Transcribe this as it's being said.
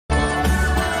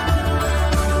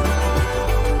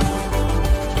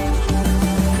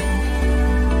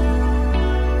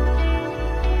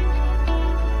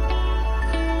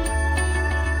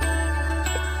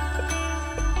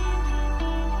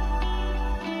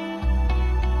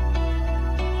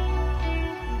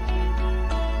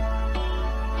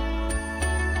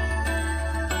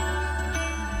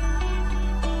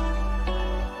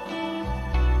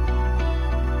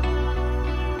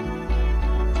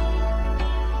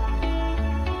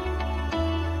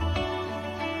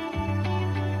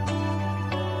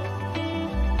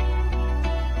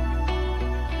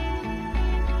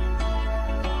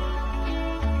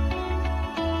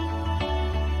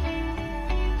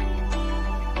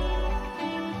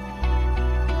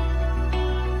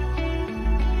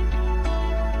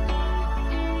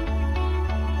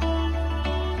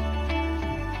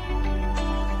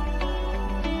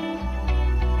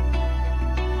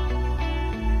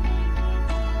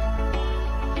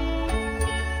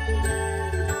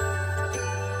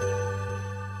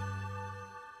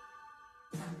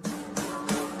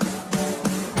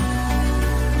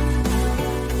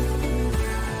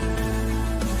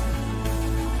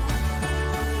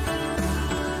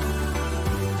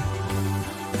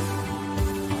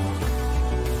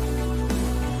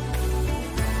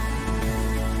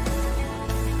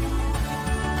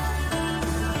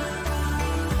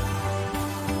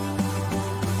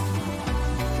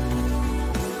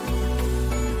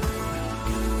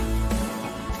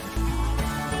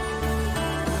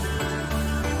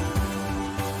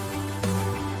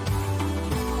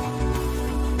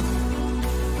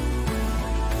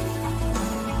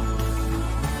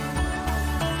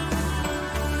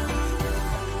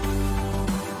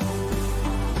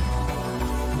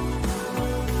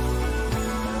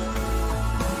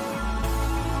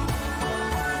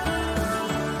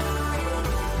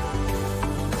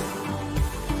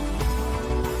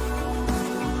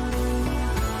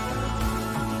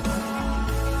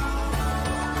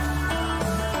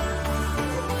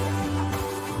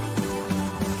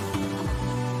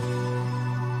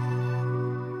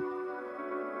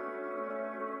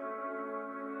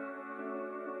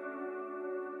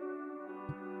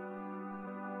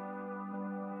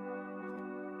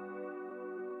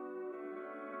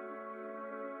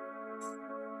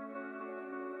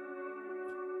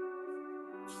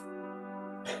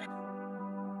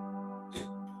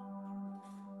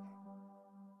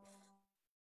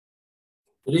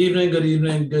Good evening, good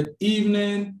evening, good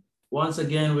evening. Once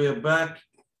again, we are back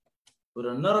with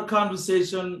another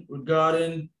conversation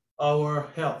regarding our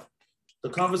health. The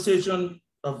conversation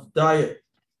of diet.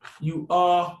 You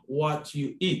are what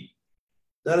you eat.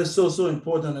 That is so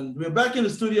important. And we're back in the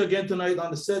studio again tonight on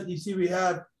the set. You see, we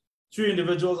have three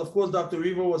individuals. Of course, Dr.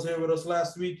 Riva was here with us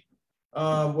last week,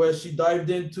 where she dived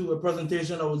into a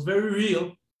presentation that was very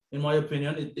real, in my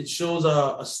opinion. It shows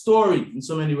a story in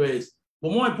so many ways.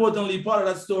 But more importantly, part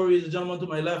of that story is the gentleman to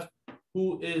my left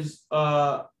who is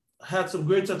had some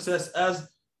great success as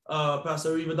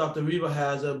Pastor Riva, Dr. Riva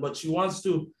has, but she wants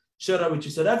to share that with you.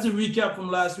 So that's a recap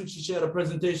from last week. She shared a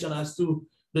presentation as to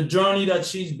the journey that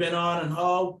she's been on and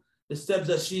how the steps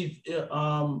that she's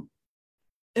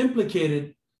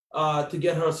implicated to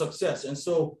get her success. And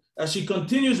so as she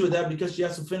continues with that, because she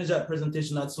has to finish that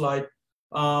presentation, that slide,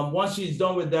 once she's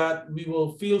done with that, we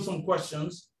will field some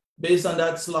questions based on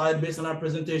that slide, based on our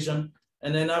presentation.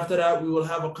 And then after that, we will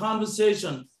have a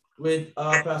conversation with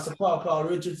Pastor Carl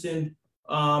Richardson.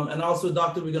 And also,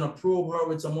 Doctor, we're going to probe her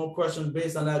with some more questions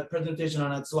based on that presentation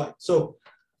on that slide. So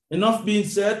enough being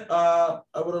said, I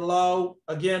would allow,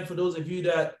 again, for those of you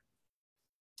that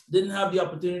didn't have the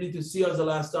opportunity to see us the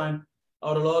last time,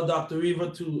 I would allow Dr.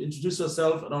 Riva to introduce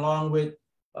herself, and along with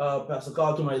Pastor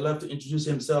Carl to my left to introduce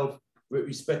himself with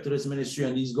respect to this ministry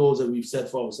and these goals that we've set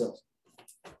for ourselves.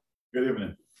 Good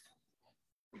evening.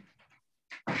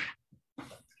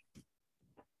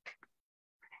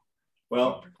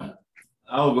 Well,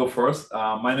 I'll go first.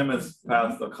 My name is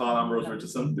Pastor Carl Ambrose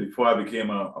Richardson. Before I became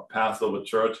a pastor of a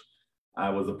church,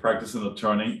 I was a practicing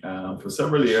attorney for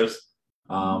several years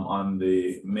on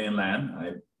the mainland.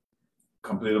 I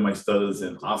completed my studies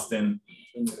in Austin,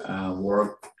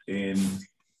 worked in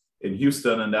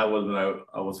Houston, and that was when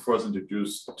I was first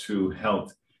introduced to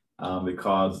health.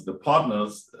 Because the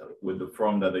partners with the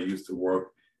firm that I used to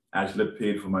work actually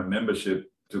paid for my membership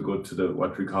to go to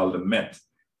what we call the Met.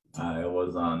 I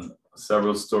was on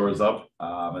several stores up,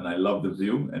 and I loved the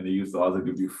view, and they used to also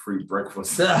give you free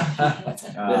breakfast. So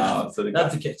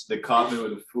they caught me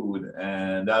with the food,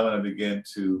 and that when I began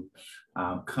to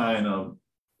kind of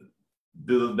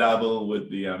dabble with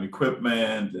the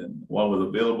equipment and what was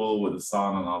available with the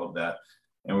sauna and all of that,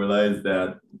 and realized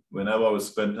that whenever I would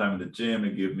spend time in the gym,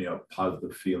 it gave me a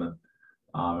positive feeling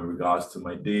in regards to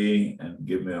my day and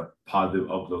give me a positive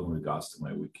outlook in regards to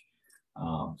my week.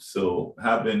 So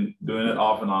have been doing it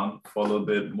off and on for a little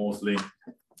bit, mostly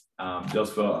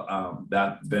just for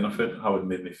that benefit, how it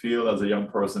made me feel as a young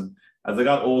person. As I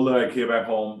got older, I came back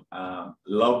home,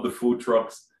 loved the food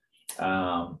trucks,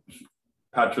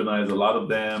 patronized a lot of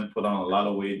them, put on a lot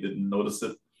of weight, didn't notice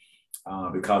it.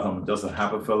 Because I'm just a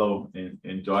happy fellow and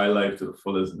enjoy life to the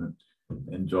fullest and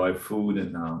enjoy food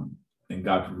and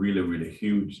got really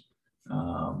huge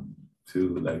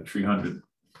to like 300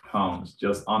 pounds,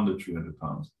 just under 300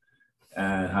 pounds,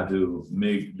 and had to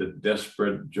make the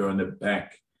desperate journey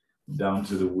back down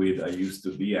to the weight I used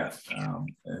to be at.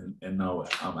 And now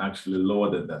I'm actually lower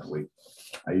than that weight.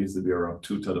 I used to be around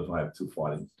 235,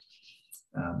 240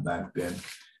 back then.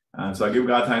 And so I give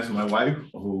God thanks for my wife,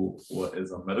 who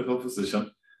is a medical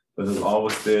physician, but has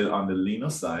always stayed on the leaner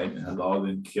side and has always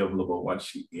been careful about what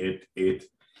she ate.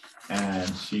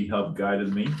 And she helped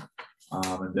guided me.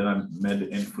 And then I met the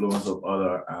influence of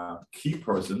other key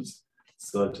persons,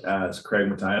 such as Craig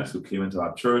Matthias, who came into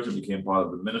our church and became part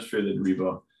of the ministry that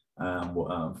Riva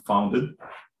founded.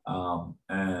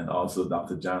 And also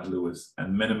Dr. John Lewis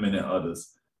and many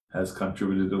others has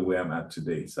contributed to where I'm at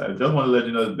today. So I just want to let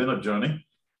you know it's been a journey.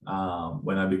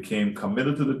 When I became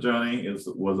committed to the journey, it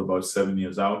was about 7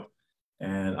 years out,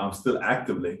 and I'm still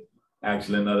actively,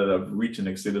 actually, now that I've reached and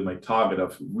exceeded my target,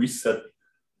 I've reset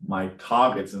my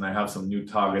targets, and I have some new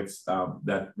targets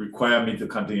that require me to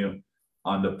continue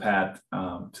on the path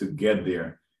to get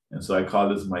there. And so I call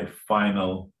this my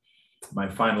final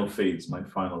phase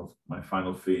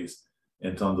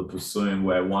in terms of pursuing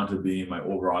where I want to be in my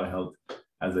overall health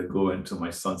as I go into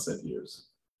my sunset years.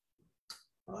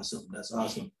 Awesome. That's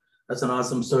awesome. That's an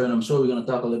awesome story. And I'm sure we're going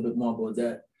to talk a little bit more about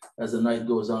that as the night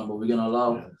goes on, but we're going to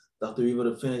allow Dr. Riva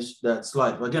to finish that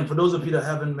slide. But again, for those of you that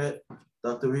haven't met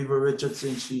Dr. Riva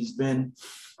Richardson, she's been,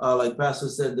 like Pastor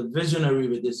said, the visionary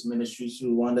with this ministry. She's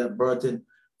the one that brought in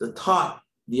the thought,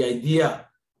 the idea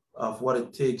of what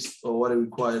it takes or what it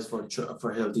requires for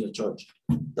a healthier church.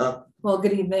 Well,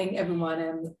 good evening, everyone.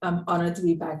 And I'm honored to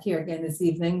be back here again this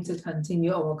evening to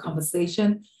continue our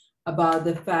conversation about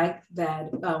the fact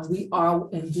that we are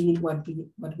indeed what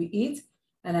we eat.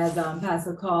 And as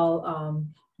Pastor Carl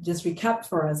just recapped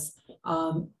for us,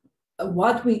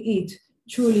 what we eat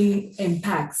truly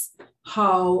impacts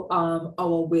how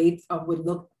our weight would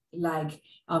look like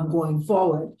going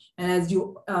forward. And as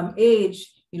you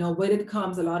age, with it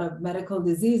comes a lot of medical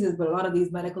diseases, but a lot of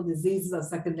these medical diseases are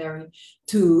secondary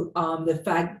to the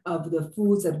fact of the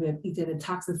foods that we have eaten, the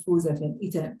toxic foods that we have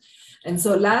eaten. And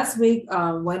so last week,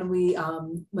 when we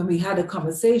had a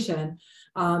conversation,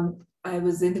 I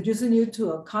was introducing you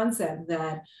to a concept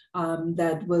that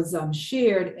that was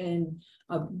shared in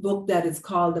a book that is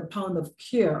called The Pound of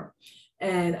Cure.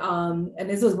 And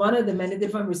this was one of the many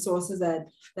different resources that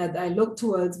I looked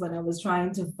towards when I was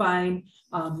trying to find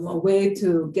a way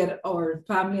to get our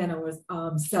family and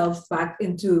ourselves back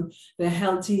into the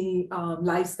healthy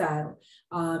lifestyle.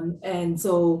 And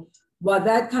so what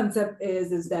that concept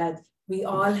is that we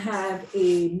all have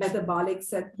a metabolic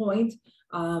set point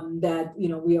that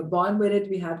we are born with it.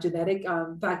 We have genetic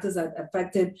factors that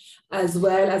affect it, as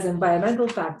well as environmental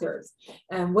factors.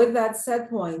 And with that set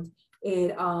point,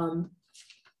 it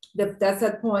that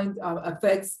set point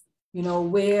affects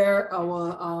where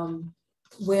our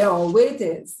weight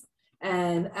is.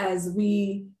 And as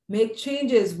we make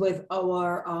changes with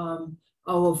our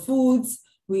foods,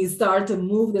 we start to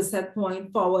move the set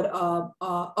point forward,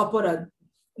 upward, or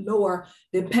lower,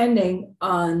 depending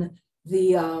on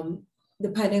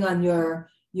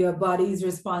your body's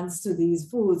response to these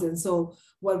foods. And so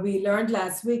what we learned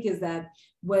last week is that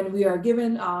when we are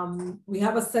given, we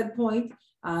have a set point,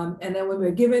 and then when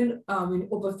we're given, we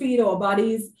overfeed our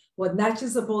bodies, what naturally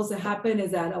is supposed to happen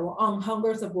is that our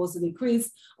hunger is supposed to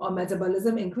decrease, our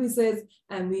metabolism increases,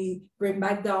 and we bring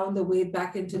back down the weight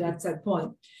back into that set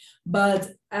point.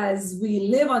 But as we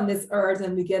live on this earth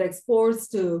and we get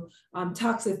exposed to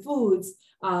toxic foods,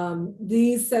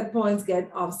 these set points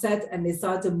get offset and they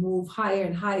start to move higher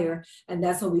and higher, and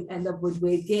that's how we end up with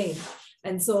weight gain.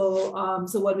 And so,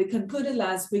 so what we concluded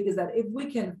last week is that if we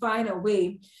can find a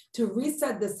way to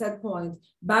reset the set point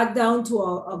back down to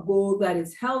a goal that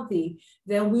is healthy,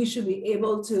 then we should be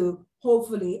able to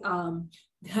hopefully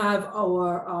have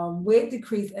our weight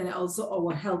decrease and also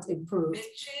our health improve.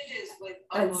 It changes with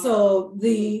and so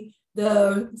the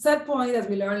set point, as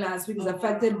we learned last week, is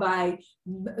affected by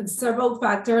several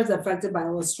factors, affected by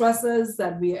our stresses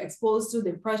that we are exposed to,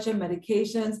 depression,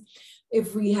 medications.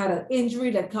 If we had an injury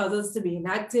that caused us to be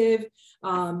inactive,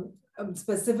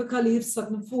 specifically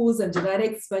certain foods and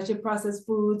genetics, especially processed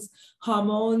foods,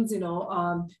 hormones, that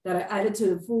are added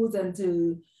to the foods and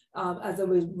to as a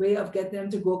way of getting them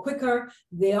to grow quicker.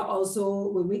 They are also,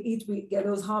 when we eat, we get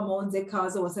those hormones, they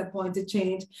cause our set point to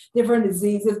change. Different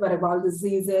diseases, metabolic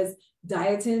diseases,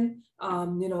 dieting,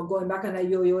 going back on that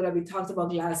yo-yo that we talked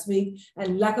about last week,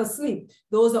 and lack of sleep.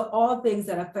 Those are all things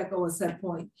that affect our set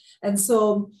point. And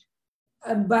so,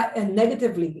 and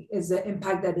negatively is the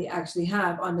impact that they actually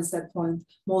have on the set point,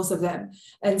 most of them.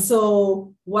 And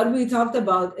so what we talked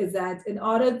about is that in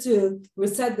order to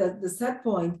reset the set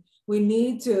point, we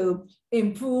need to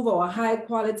improve our high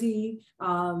quality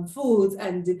foods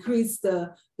and decrease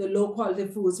the low quality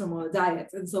foods from our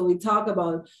diets. And so we talk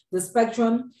about the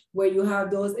spectrum, where you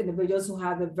have those individuals who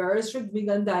have a very strict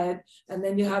vegan diet, and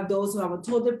then you have those who have a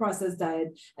totally processed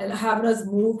diet, and having us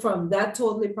move from that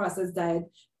totally processed diet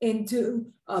into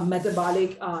a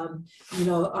metabolic,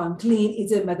 clean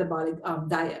eating metabolic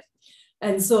diet.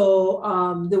 And so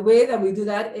the way that we do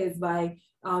that is by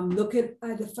looking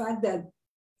at the fact that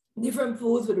different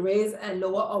foods would raise and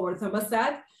lower our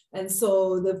thermostat. And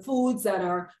so the foods that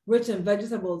are rich in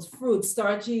vegetables, fruits,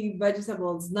 starchy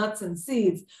vegetables, nuts, and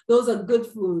seeds, those are good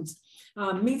foods.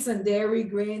 Meats and dairy,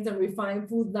 grains, and refined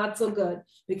foods, not so good,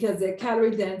 because they're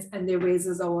calorie dense and they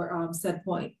raises our set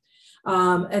point.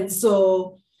 And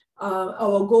so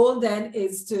our goal then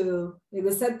is to, if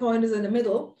the set point is in the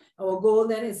middle, our goal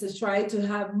then is to try to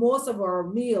have most of our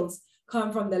meals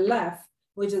come from the left,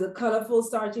 which is the colorful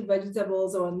starchy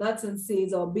vegetables or nuts and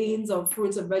seeds or beans or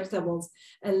fruits or vegetables,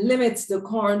 and limits the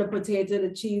corn, the potato,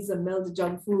 the cheese, the milk, the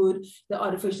junk food, the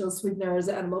artificial sweeteners,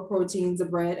 the animal proteins, the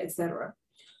bread, etc.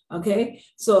 Okay,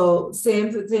 so same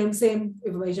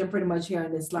information pretty much here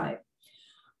on this slide.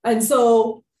 And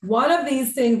so one of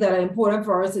these things that are important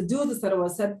for us to do to set our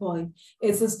set point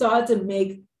is to start to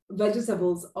make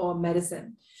vegetables our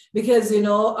medicine. Because,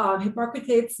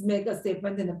 Hippocrates made a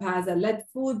statement in the past that let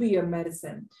food be your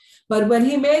medicine. But when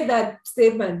he made that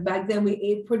statement, back then we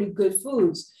ate pretty good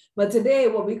foods. But today,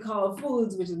 what we call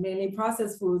foods, which is mainly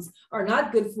processed foods, are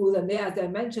not good foods. And they, as I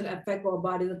mentioned, affect our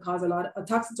bodies and cause a lot of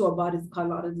toxins to our bodies and cause a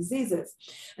lot of diseases.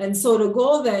 And so the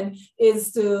goal then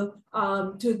is to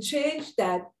change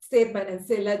that statement and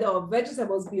say, let our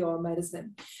vegetables be our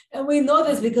medicine. And we know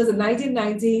this because in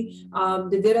 1990,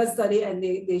 they did a study and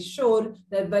they showed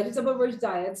that vegetable-rich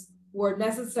diets were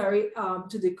necessary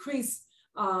to decrease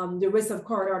the risk of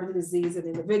coronary artery disease in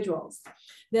individuals.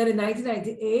 Then in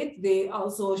 1998, they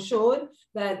also showed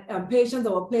that patients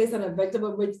that were placed on a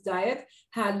vegetable-rich diet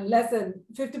had less than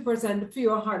 50%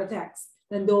 fewer heart attacks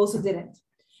than those who didn't.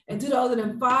 In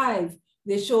 2005,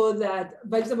 they showed that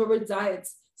vegetable-rich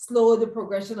diets slow the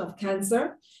progression of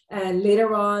cancer. And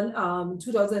later on,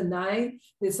 2009,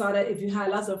 they saw that if you had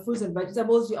lots of fruits and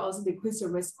vegetables, you also decrease the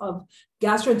risk of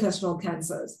gastrointestinal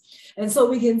cancers. And so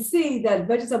we can see that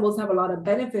vegetables have a lot of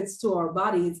benefits to our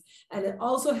bodies, and it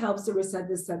also helps to reset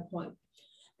the set point.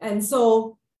 And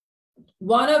so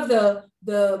one of the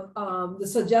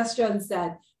suggestions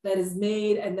that is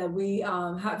made and that we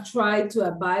have tried to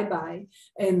abide by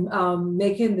in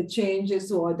making the changes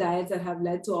to our diets that have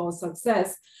led to our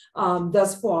success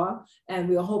thus far, and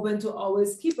we are hoping to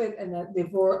always keep it and that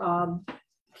therefore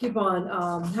keep on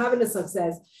having the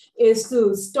success, is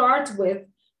to start with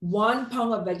 1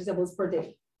 pound of vegetables per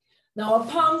day. Now, a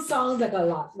pound sounds like a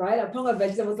lot, right? A pound of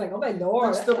vegetables, like, oh my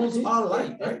Lord. Vegetables are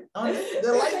light, right?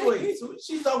 They're lightweight. So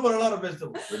she's talking about a lot of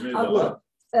vegetables.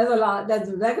 That's a lot. That's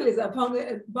exactly a pound.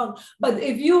 But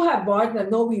if you have bought, I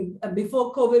know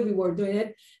before COVID we were doing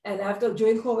it, and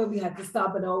during COVID we had to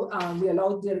stop, and we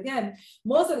allowed to do it again.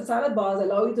 Most of the salad bars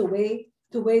allow you to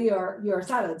weigh your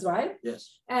salads, right?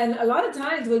 Yes. And a lot of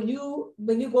times when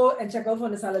you go and check out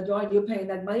from the salad jar and you're paying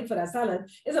that money for that salad,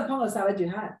 it's a pound of salad you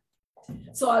had.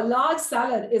 So a large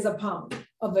salad is a pound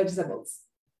of vegetables,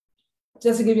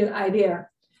 just to give you an idea.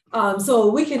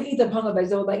 So we can eat a pound of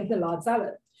vegetables by eating a large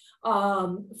salad.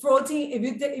 Protein, if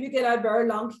you get a very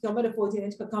long cucumber, the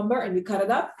 14-inch cucumber, and you cut it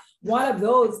up, one of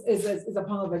those is a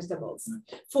pound of vegetables.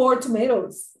 4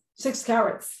 tomatoes, 6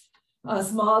 carrots, a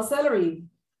small celery,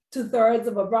 2/3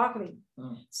 of a broccoli.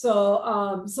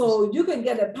 So you can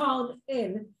get a pound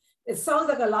in. It sounds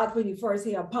like a lot when you first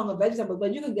hear a pound of vegetables,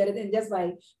 but you can get it in just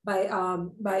by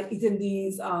eating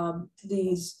these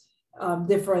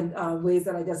different ways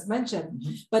that I just mentioned.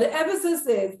 But the emphasis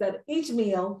is that each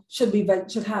meal should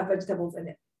have vegetables in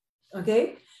it.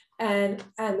 Okay, and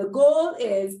the goal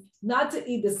is not to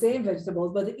eat the same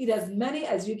vegetables, but to eat as many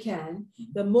as you can.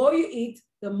 The more you eat,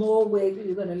 the more weight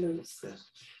you're going to lose.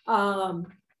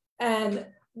 And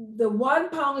the 1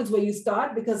 pound is where you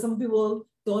start, because some people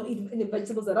don't eat any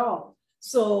vegetables at all.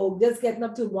 So just getting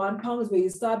up to 1 pound is where you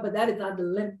start, but that is not the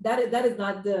limit. That is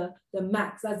not the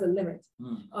max. That's the limit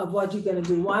of what you're going to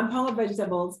do. 1 pound of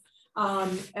vegetables,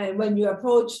 and when you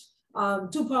approach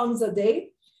 2 pounds a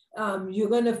day, you're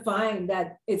going to find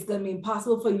that it's going to be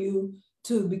impossible for you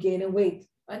to be gaining weight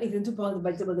and eating 2 pounds of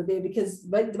vegetables a day, because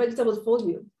the vegetables fool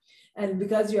you. And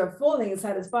because you're full and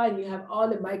satisfied, you have all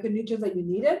the micronutrients that you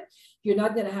needed, you're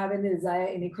not going to have any desire,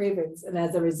 any cravings. And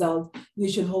as a result, you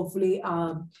should hopefully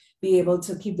be able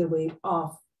to keep the weight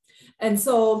off. And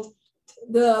so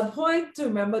the point to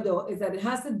remember, though, is that it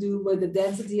has to do with the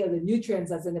density of the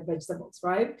nutrients that's in the vegetables,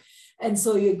 right? And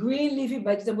so your green leafy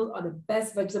vegetables are the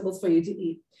best vegetables for you to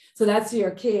eat. So that's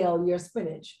your kale, your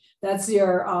spinach. That's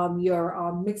your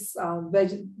mixed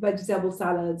vegetable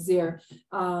salads, your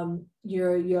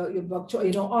bok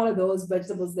choy, all of those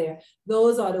vegetables there.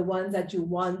 Those are the ones that you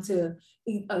want to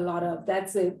eat a lot of.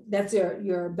 That's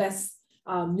your best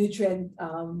nutrient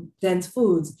dense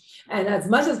foods. And as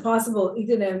much as possible,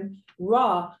 eating them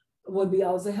raw would be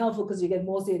also helpful, because you get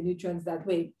most of your nutrients that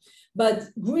way. But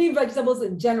green vegetables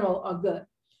in general are good.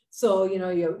 So,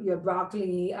 your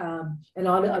broccoli and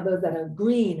all the others that are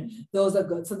green, those are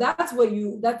good. So that's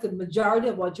the majority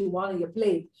of what you want on your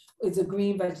plate is the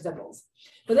green vegetables.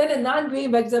 But then the non-green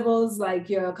vegetables, like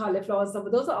your cauliflower stuff,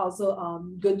 those are also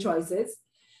good choices.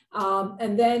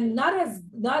 And then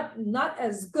not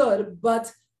as good,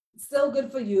 but still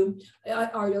good for you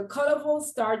are your colorful,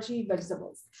 starchy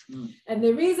vegetables. And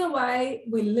the reason why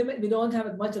we don't have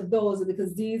as much of those is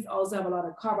because these also have a lot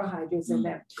of carbohydrates in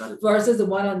them, versus the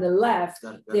one on the left,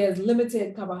 there's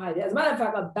limited carbohydrates. As a matter of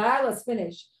fact, a bag of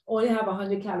spinach only have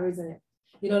 100 calories in it.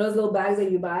 Those little bags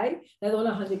that you buy, that's only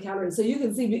 100 calories. So you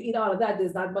can see if you eat all of that,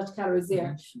 there's not much calories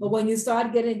there. But when you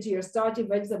start getting into your starchy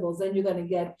vegetables, then you're going to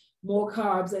get more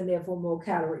carbs and therefore more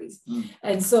calories.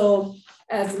 And so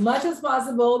as much as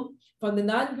possible, from the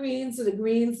non-greens to the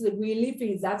greens to the green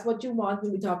leafies, that's what you want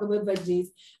when we talk about veggies.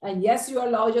 And yes, you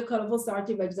allow your colorful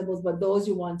starchy vegetables, but those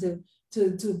you want to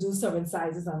do certain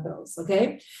sizes on those,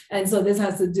 okay? And so this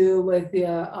has to do with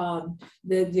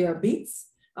your beets.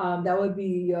 That would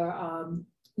be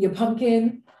your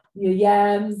pumpkin, your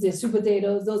yams, your sweet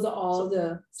potatoes. Those are all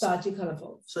the starchy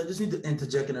colorful. So I just need to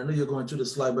interject, and I know you're going through the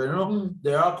slide, but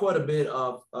there are quite a bit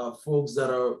of folks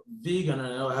that are vegan,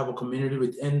 and I know I have a community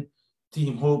within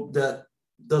TeamHope that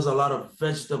does a lot of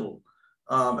vegetable.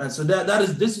 And so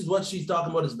this is what she's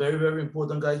talking about is very, very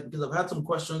important, guys, because I've had some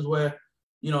questions where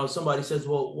somebody says,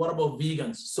 well, what about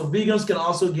vegans? So vegans can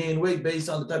also gain weight based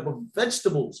on the type of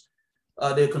vegetables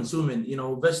they're consuming.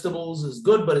 Vegetables is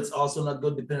good, but it's also not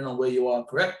good depending on where you are,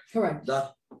 correct? Correct.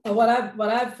 And what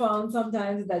I've found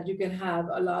sometimes is that you can have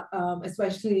a lot,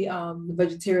 especially the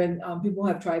vegetarian, people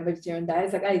have tried vegetarian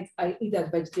diets. Like I eat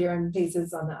at vegetarian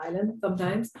places on the island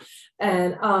sometimes.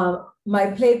 And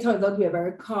my plate turns out to be a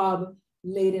very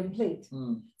carb-laden plate.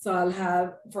 So I'll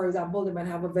have, for example, they might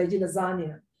have a veggie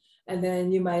lasagna. And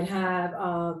then you might have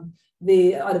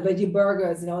the veggie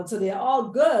burgers, so they're all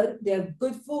good. They're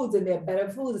good foods and they're better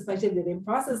foods, especially if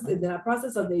they're not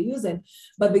processed or they're using.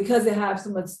 But because they have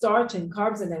so much starch and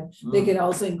carbs in them, they can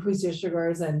also increase your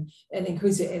sugars and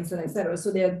increase your insulin, etc.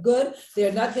 So they're good.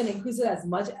 They're not going to increase it as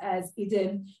much as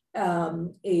eating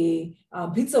a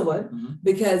pizza would,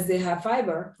 because they have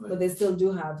fiber, but they still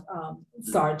do have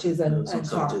starches and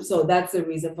carbs. So that's the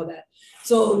reason for that.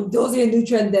 So those are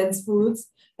nutrient dense foods.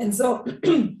 And so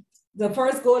the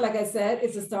first goal, like I said,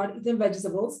 is to start eating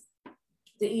vegetables,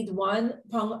 to eat 1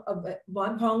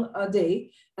 pound a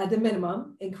day at the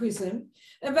minimum, increasing.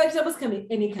 And vegetables can be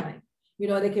any kind.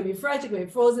 They can be fresh, they can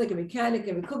be frozen, they can be canned, they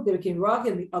can be cooked, they can be raw,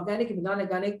 they can be organic, they can be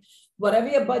non-organic. Whatever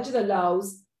your budget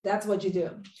allows, that's what you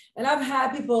do. And I've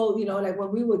had people, like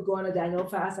when we would go on a Daniel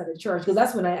fast at the church, because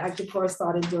that's when I actually first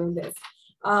started doing this.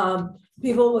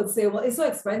 People would say, well, it's so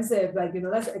expensive. Like,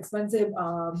 that's expensive.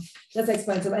 That's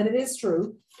expensive. And it is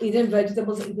true. Eating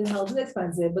vegetables, eating healthy is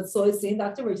expensive, but so is seeing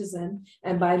Dr. Richardson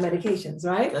and buying medications,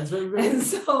 right? That's very real. And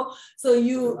so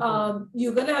you're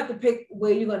going to have to pick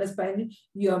where you're going to spend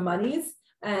your monies,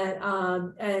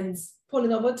 and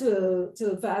pulling over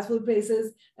to fast food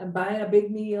places and buying a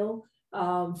big meal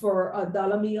for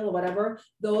 $1 meal or whatever.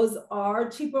 Those are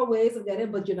cheaper ways of getting,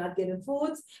 but you're not getting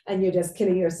foods and you're just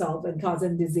killing yourself and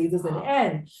causing diseases in the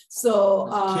end. So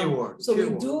we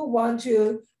do want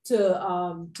you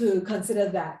to consider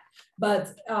that.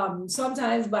 But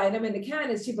sometimes buying them in the can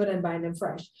is cheaper than buying them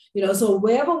fresh. So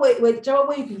whichever way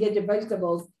you can get your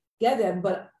vegetables, get them.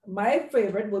 But my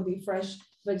favorite would be fresh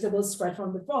vegetables fresh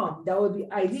from the farm. That would be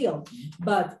ideal.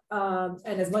 But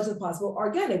and as much as possible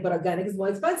organic, but organic is more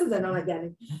expensive than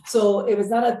non-organic. So if it's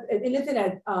not anything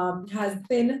that has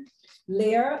thin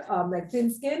layer, like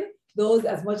thin skin, those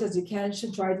as much as you can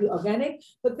should try to be organic.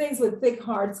 But things with thick,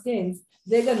 hard skins,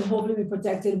 they're going to hopefully be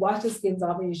protected. Wash the skins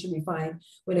off and you should be fine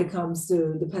when it comes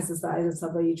to the pesticides and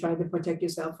stuff that you're trying to protect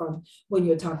yourself from when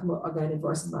you're talking about organic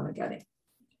versus non-organic.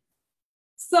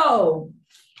 So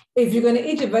if you're going to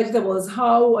eat your vegetables,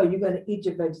 how are you going to eat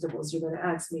your vegetables? You're going to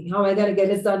ask me, how am I going to get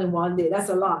this done in one day? That's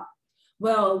a lot.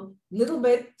 Well, little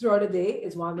bit throughout the day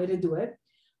is one way to do it.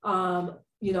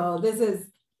 This is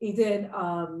eating,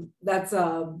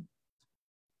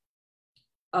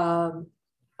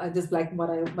 I just like what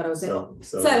I was saying.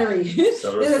 Celery. This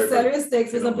is celery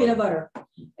sticks with some peanut butter.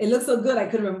 It looks so good. I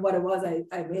couldn't remember what it was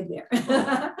I made there.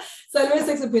 Celery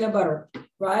sticks with peanut butter,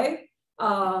 right?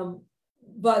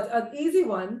 But an easy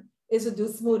one is to do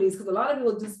smoothies, because a lot of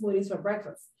people do smoothies for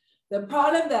breakfast. The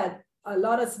problem that a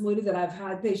lot of smoothies that I've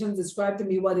had patients describe to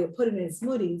me what they're putting in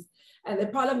smoothies, and the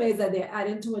problem is that they're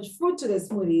adding too much fruit to their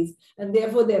smoothies, and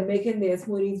therefore they're making their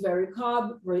smoothies very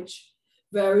carb rich,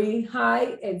 very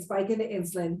high and spiking the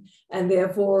insulin, and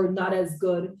therefore not as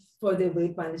good for their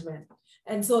weight management.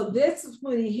 And so this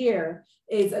smoothie here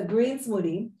is a green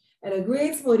smoothie, and a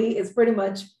green smoothie is pretty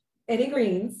much any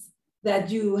greens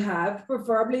that you have,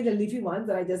 preferably the leafy ones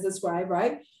that I just described,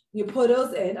 right? You put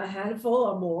those in, a handful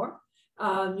or more.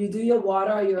 You do your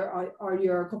water or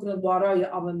your coconut water or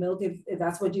your almond milk, if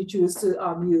that's what you choose to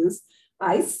use,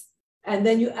 ice. And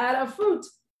then you add a fruit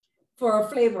for a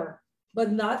flavor,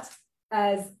 but not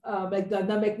as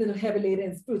not making it heavy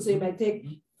laden fruit. So you might take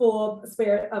four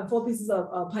pieces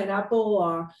of pineapple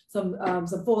or some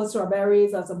 4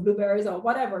 strawberries or some blueberries or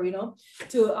whatever,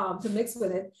 to mix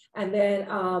with it. And then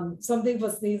something for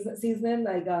seasoning,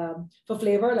 like for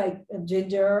flavor, like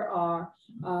ginger or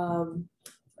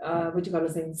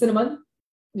cinnamon,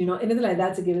 anything like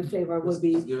that to give it flavor would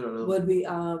be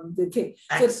the kick.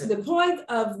 So the point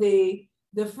of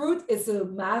the fruit is to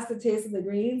mask the taste of the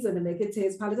greens and to make it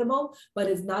taste palatable, but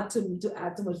it's not to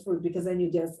add too much fruit, because then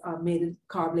you just made it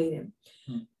carb laden.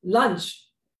 Lunch,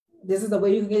 this is the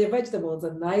way you can get your vegetables.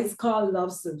 A nice Carl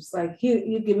loves soups. Like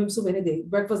you give him soup any day,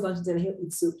 breakfast, lunch, and dinner, he'll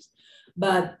eat soups.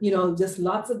 But just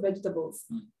lots of vegetables,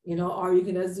 or you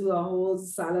can just do a whole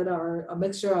salad or a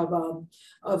mixture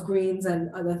of greens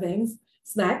and other things.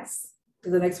 Snacks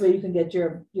is the next way you can get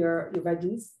your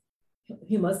veggies.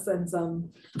 Hummus and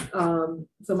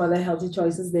some other healthy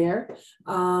choices there.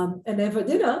 And then for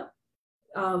dinner,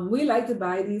 we like to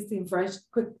buy these Team Fresh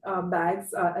quick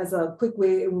bags as a quick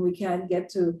way when we can get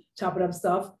to chopping up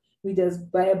stuff. we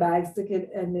just buy a bag, stick it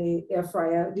in the air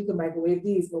fryer. You can microwave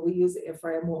these, but we use the air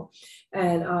fryer more.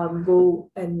 And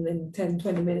go, and in 10,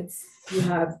 20 minutes, you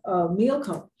have a meal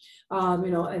come.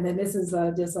 And then this is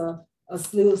just a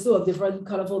slew of different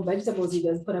colorful vegetables. You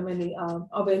just put them in the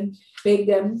oven, bake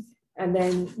them, and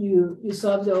then you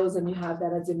serve those, and you have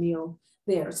that as a meal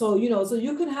there. So, so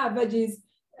you can have veggies.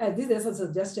 These are some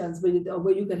suggestions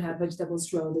where you can have vegetables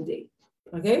throughout the day.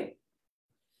 Okay.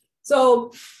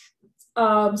 So,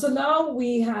 so now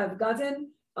we have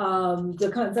gotten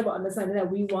the concept of understanding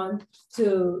that we want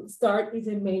to start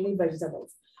eating mainly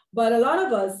vegetables, but a lot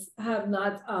of us have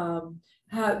not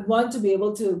want to be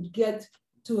able to get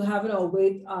to having our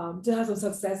weight, to have some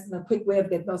success and a quick way of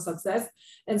getting our success.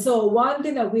 And so one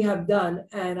thing that we have done,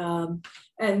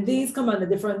 and these come under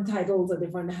different titles or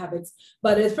different habits,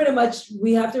 but it's pretty much,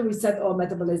 we have to reset our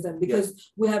metabolism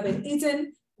because we have been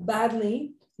eating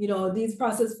badly, these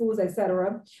processed foods,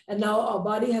 etc. And now our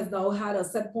body has now had a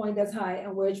set point that's high,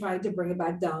 and we're trying to bring it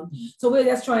back down. So we're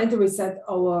just trying to reset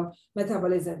our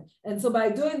metabolism. And so by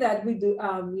doing that, we do,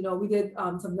 we did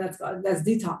some that's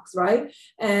detox, right?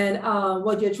 And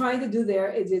what you're trying to do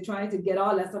there is you're trying to get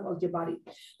all that stuff out of your body.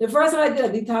 The first time I did a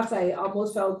detox, I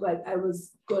almost felt like I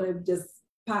was going to just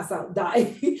pass out,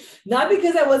 die. Not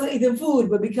because I wasn't eating food,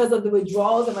 but because of the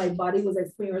withdrawals that my body was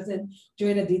experiencing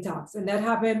during the detox. And that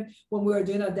happened when we were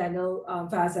doing a Daniel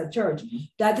fast at church.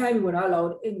 That time we were not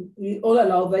allowed, we all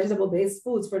allowed vegetable-based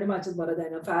foods pretty much is what a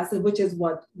Daniel fast is, which is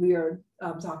what we are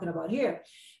talking about here.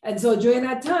 And so during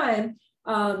that time,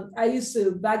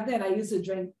 back then I used to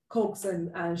drink Cokes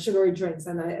and sugary drinks,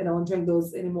 and I don't drink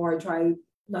those anymore. I try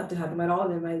not to have them at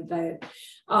all in my diet,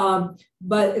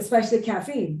 but especially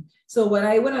caffeine. So when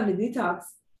I went on the detox,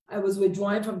 I was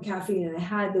withdrawing from caffeine, and I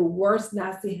had the worst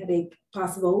nasty headache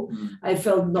possible. I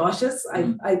felt nauseous.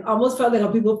 I almost felt like how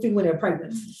people feel when they're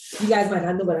pregnant. You guys might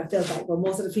not know what I felt like, but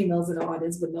most of the females in the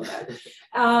audience would know that.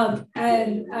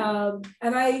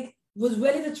 And I was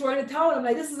ready to throw in the towel. I'm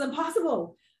like, this is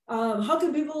impossible. How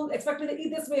can people expect me to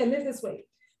eat this way and live this way?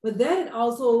 But then it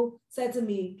also said to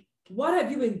me, what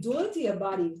have you been doing to your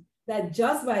body that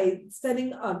just by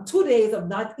spending 2 days of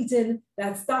not eating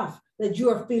that stuff, that you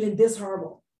are feeling this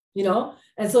horrible,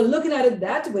 And so looking at it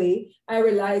that way, I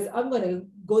realized I'm going to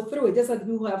go through it. Just like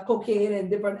people who have cocaine and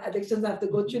different addictions have to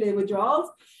go through their withdrawals.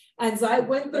 And so I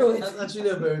went through it. That's actually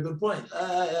a very good point.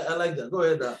 I like that. Go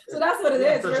ahead. So that's what it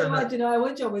is, very much. I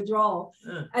went through a withdrawal.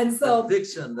 Yeah. And so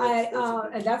addiction.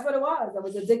 And that's what it was. I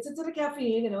was addicted to the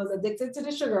caffeine, and I was addicted to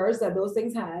the sugars that those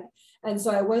things had. And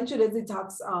so I went through the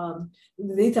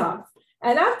detox.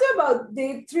 And after about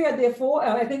day 3 or day 4,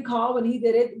 I think Carl, when he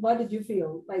did it, what did you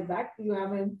feel? Like back, you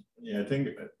haven't? Yeah, I think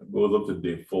it goes up to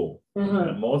day 4.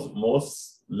 And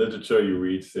most literature you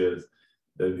read says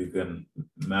that you can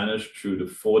manage through the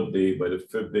 4th day. By the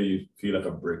 5th day, you feel like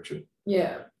a breakthrough.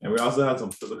 Yeah. And we also had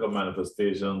some physical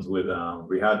manifestations with,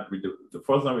 the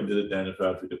first time we did it, Daniel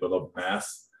fast, we developed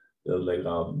mass. There was like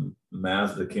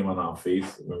mass that came on our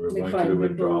face when we were going through the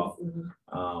withdrawal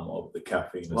of the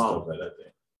caffeine and stuff like that.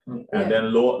 And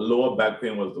then lower back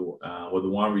pain was the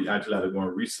one we actually had to go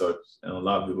and research. And a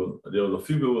lot of people, there was a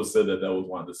few people who said that was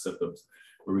one of the symptoms.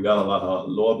 But we got a lot of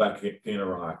lower back pain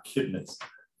around our kidneys.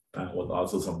 And was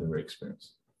also something we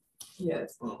experienced.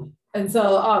 Yes. And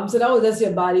so so that was just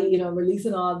your body,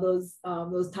 releasing all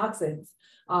those toxins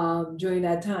during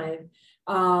that time.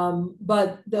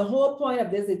 But the whole point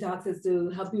of this detox is to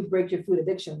help you break your food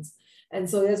addictions. And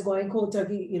so there's going cold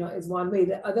turkey, is one way.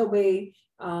 The other way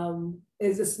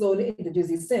is to slowly introduce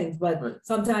these things. But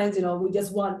sometimes,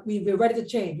 we're ready to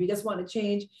change. We just want to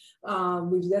change.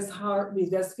 We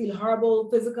just feel horrible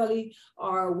physically,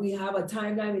 or we have a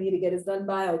timeline we need to get this done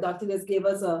by. Our doctor just gave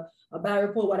us a bad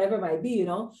report, whatever it might be,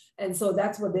 And so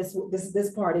that's what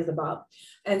this part is about.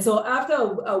 And so after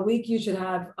a week, you should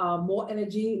have more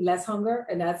energy, less hunger,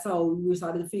 and that's how we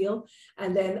started to feel.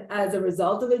 And then as a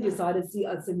result of it, you started to see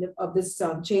this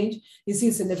change. You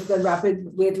see significant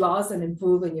rapid weight loss and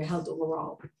improve in your health overall.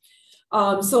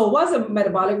 So it was a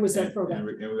metabolic reset program.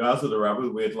 In regards to the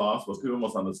rapid weight loss, what people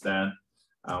must understand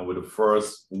with the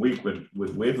first week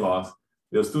with weight loss,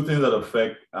 there's 2 things that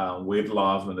affect weight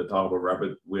loss. When they talk about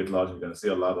rapid weight loss, you're going to see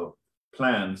a lot of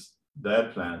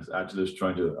diet plans actually is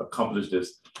trying to accomplish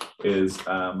this, is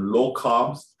low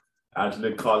carbs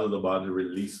actually causes the body to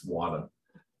release water.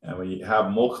 And when you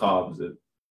have more carbs, it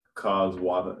causes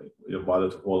your body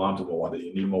to hold on to more water.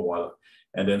 You need more water.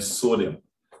 And then sodium.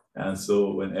 And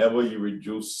so whenever you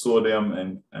reduce sodium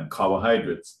and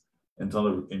carbohydrates in terms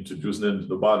of introducing it into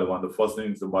the body, one of the first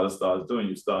things the body starts doing,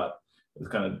 it's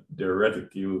kind of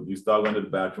diuretic. You start going to the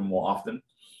bathroom more often,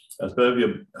 especially if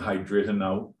you're hydrating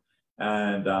now.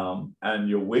 and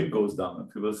your weight goes down. And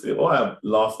people say, "Oh, I've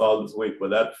lost all this weight,"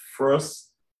 but that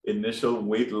first initial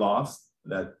weight loss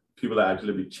that people are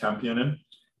actually be championing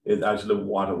is actually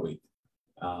water weight,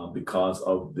 because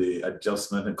of the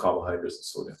adjustment in carbohydrates and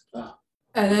sodium.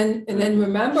 And then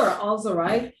remember also,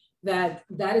 right, that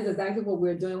is exactly what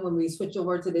we're doing when we switch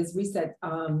over to this reset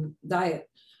diet.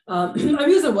 I'm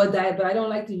using the word diet, but I don't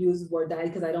like to use the word diet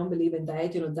because I don't believe in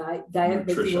diet. You know, diet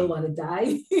makes you want to die.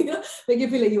 Make you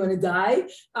feel like you want to die.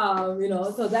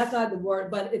 So that's not the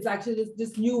word, but it's actually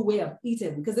this new way of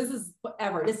eating, because this is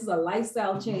forever. This is a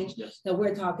lifestyle change that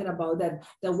we're talking about. That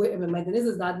we're implementing. This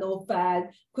is not no fad,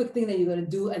 quick thing that you're going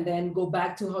to do and then go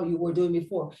back to how you were doing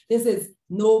before. This is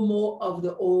no more of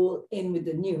the old in with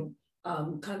the new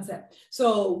concept.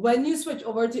 So when you switch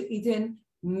over to eating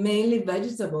mainly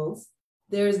vegetables,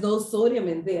 there is no sodium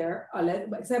in there,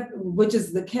 except which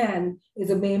is the can is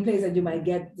the main place that you might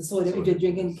get the sodium if you're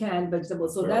drinking canned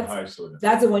vegetables. So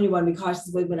that's the one you want to be cautious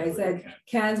with. When I said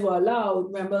cans were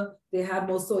allowed, remember they have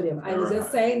more sodium. I was just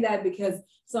saying that because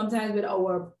sometimes with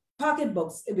our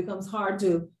pocketbooks, it becomes hard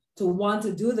to want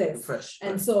to do this. Fresh.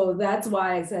 And so that's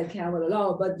why I said can will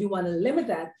allow, but you want to limit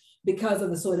that because of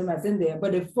the sodium that's in there.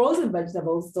 But the frozen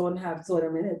vegetables don't have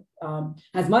sodium in it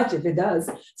as much if it does.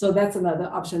 So that's another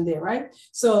option there, right?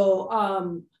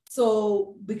 So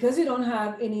so because you don't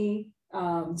have any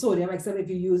sodium, except if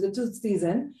you use it to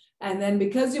season, and then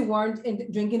because you weren't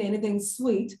drinking anything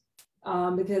sweet,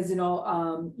 because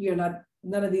you're not,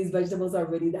 none of these vegetables are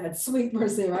really that sweet per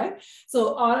se, right?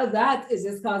 So all of that is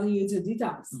just causing you to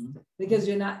detox because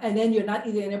you're not, and then you're not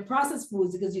eating any processed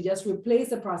foods because you just replace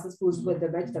the processed foods with the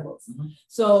vegetables.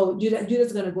 So you're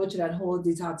just going to go to that whole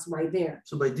detox right there.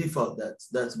 So by default,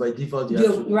 that's by default.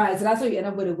 Right. So that's why you end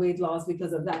up with a weight loss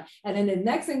because of that. And then the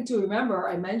next thing to remember,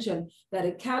 I mentioned that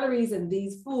the calories in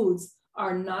these foods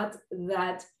are not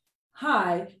that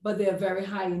high, but they're very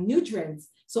high in nutrients.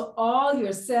 So all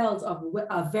your cells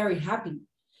are very happy.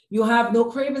 You have no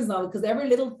cravings now because every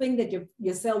little thing that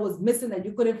your cell was missing that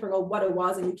you couldn't figure out what it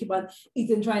was and you keep on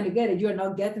eating, trying to get it, you're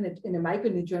not getting it in the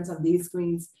micronutrients on these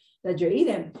screens that you're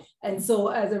eating. And so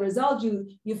as a result,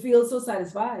 you feel so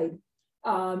satisfied.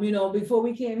 Before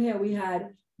we came here, we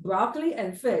had broccoli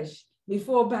and fish.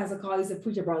 Before Pastor Carl used to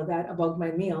preach about that, about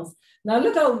my meals. Now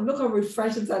look how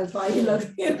refreshed and satisfied he looks.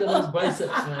 Look at those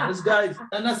biceps, man. This guy,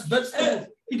 and that's vegetables.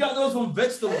 He got those from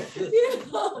vegetables.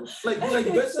 Like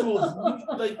vegetables.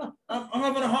 Like I'm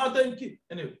having a hard time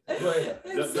anyway. Right.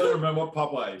 Just remember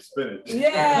Popeye spinach.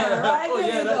 Yeah, right. Oh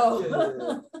yeah,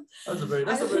 that's a very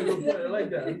good point. I like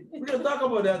that. We're gonna talk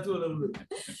about that too a little bit.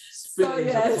 So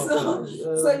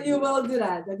you will do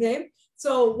that, okay?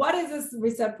 So what is this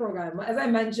reset program? As I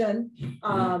mentioned,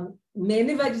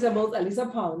 mainly vegetables, at least a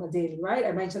pound a day, right?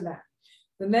 I mentioned that.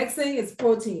 The next thing is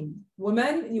protein.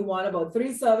 Women, you want about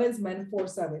 3 servings, men 4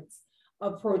 servings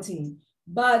of protein.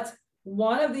 But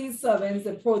one of these servings,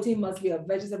 the protein must be a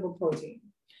vegetable protein.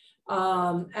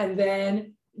 And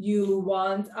then you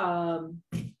want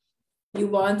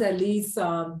at least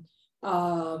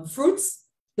fruits.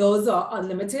 Those are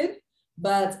unlimited.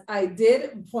 But I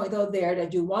did point out there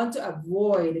that you want to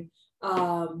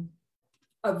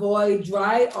avoid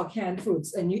dried or canned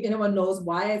fruits. And anyone knows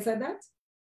why I said that?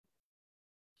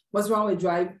 What's wrong with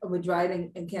dried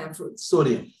and canned fruits?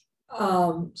 Sodium.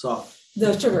 Salt.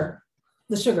 The sugar.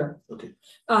 Okay.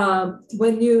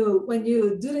 When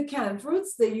you do the canned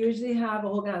fruits, they usually have a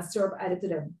whole kind of syrup added to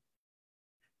them.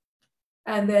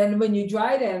 And then when you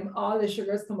dry them, all the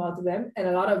sugars come out of them. And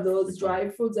a lot of those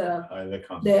dried fruits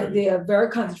they are very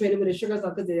concentrated with the sugars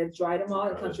because they dry them all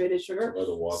and concentrated sugar.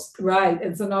 Right.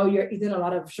 And so now you're eating a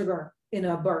lot of sugar in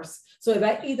a burst. So if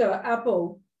I eat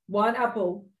one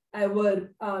apple, I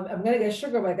would, I'm going to get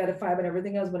sugar, but I got a fiber and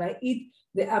everything else. When I eat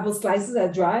the apple slices that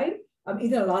are dried, I'm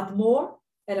eating a lot more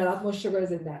and a lot more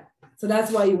sugars in that. So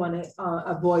that's why you want to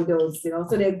avoid those,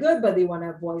 So they're good, but you want to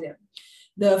avoid them.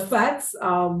 The fats,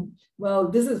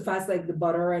 this is fats like the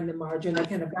butter and the margarine, that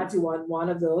kind of fats. You want 1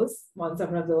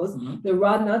 servng of those. The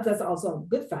raw nuts, that's also a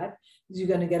good fat. You're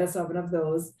going to get a serving of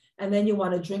those. And then you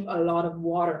want to drink a lot of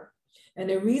water. And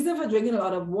the reason for drinking a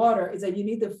lot of water is that you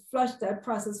need to flush that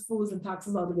processed foods and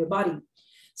toxins out of your body.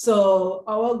 So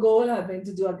our goal has been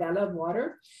to do a gallon of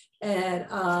water. And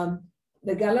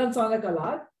the gallon sounds like a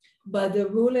lot, but the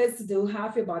rule is to do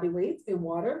half your body weight in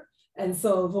water. And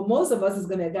so for most of us, it's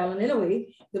going to be a gallon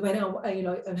anyway, depending on,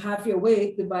 and half your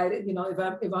weight divided,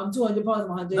 if I'm 200 pounds, I'm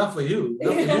 100. Not for you.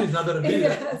 Not for you, it's not going to be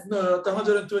that. No,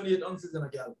 128 ounces in a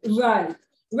gallon.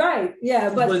 Right.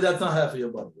 Yeah. But that's not half of your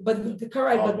body. But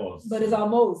correct. But it's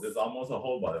almost. It's almost a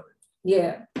whole body weight.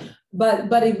 Yeah. But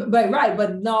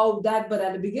no, but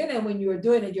at the beginning when you were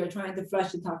doing it, you're trying to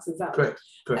flush the toxins out. Correct.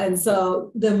 And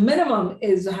so the minimum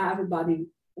is to have a body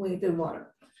weight in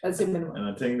water. That's your minimum. And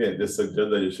I think that they suggest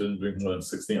that you shouldn't drink more than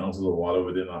 16 ounces of water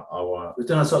within an hour.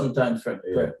 Within a certain time frame.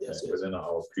 Yeah, Yes. within an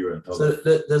hour period. So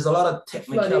there's a lot of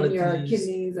technicalities. Flooding your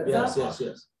kidneys and stuff.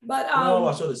 Yes. But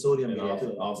also the sodium. And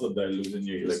also diluting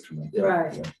your electrolytes.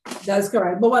 Right. That's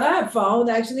correct. But what I have found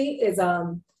actually is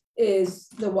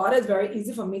the water is very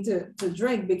easy for me to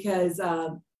drink because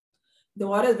the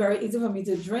water is very easy for me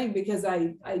to drink because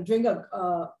I drink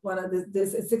one of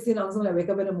this 16 ounces when I wake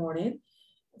up in the morning.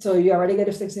 So you already get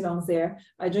a 16 ounce there.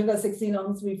 I drink a 16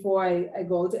 ounce before I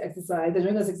go to exercise. I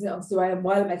drink a 16 ounce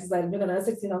while I'm exercising. I drink another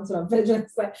 16 ounce when I'm finished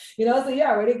exercise. So you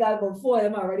already got before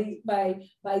them already by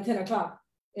 10 o'clock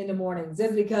in the morning,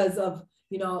 just because of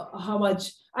how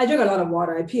much I drink a lot of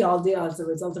water. I pee all day as a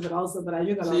result of it also, but I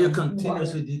drink a lot. So you're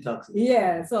continuously detoxing.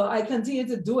 Yeah, so I continue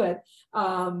to do it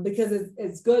because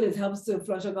it's good. It helps to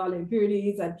flush out all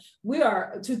impurities, and we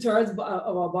are 2/3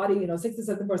 of our body.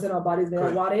 67% of our body is made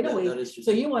of water anyway.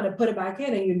 So you want to put it back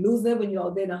in, and you lose it when you're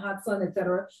out there in the hot sun,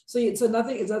 etc. So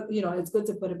nothing is it's good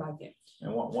to put it back in.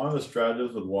 And one of the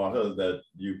strategies with water is that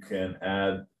you can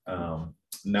add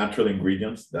natural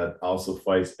ingredients that also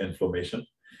fights inflammation.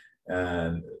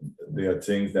 And there are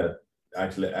things that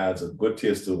actually adds a good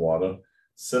taste to water.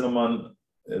 Cinnamon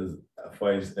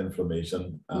fights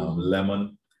inflammation.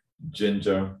 Lemon,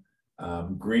 ginger,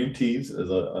 green teas is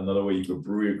another way you could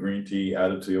brew your green tea,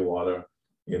 add it to your water.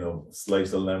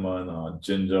 Slice of lemon or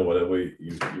ginger, whatever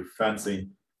you fancy.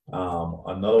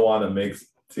 Another one that makes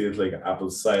taste like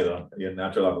apple cider. Your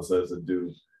natural apple cider to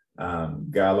do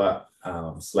gala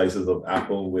slices of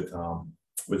apple with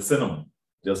cinnamon.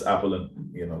 Just apple and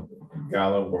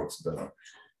gala works better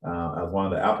as one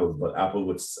of the apples, but apple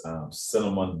with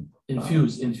cinnamon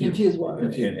infused water.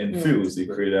 Infused, you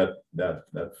create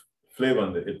that flavor,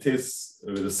 and it tastes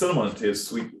with the cinnamon. It tastes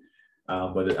sweet,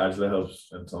 but it actually helps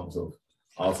in terms of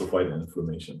also fighting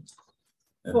inflammation,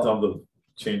 in terms of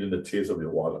changing the taste of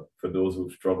your water for those who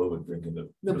struggle with drinking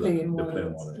the plain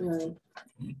water. Right.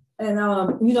 And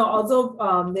also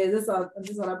there's this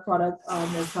other product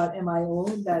that's called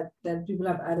MIO that people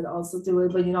have added also to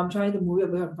it. But I'm trying to move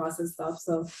away from processed stuff.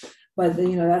 So, but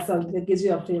that gives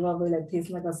you a flavor of it, like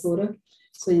tasting like a soda.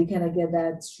 So you kind of get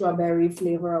that strawberry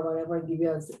flavor or whatever, and give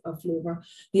you a flavor.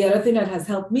 The other thing that has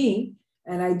helped me,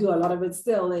 and I do a lot of it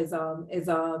still, is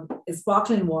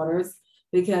sparkling waters,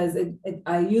 because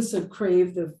I used to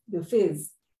crave the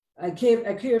fizz. I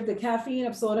crave the caffeine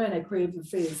of soda, and I crave the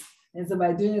fizz. And so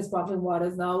by doing the sparkling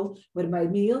waters now with my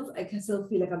meals, I can still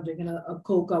feel like I'm drinking a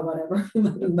Coke or whatever.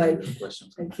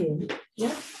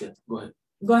 Yeah. Go ahead.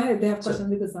 Go ahead. They have questions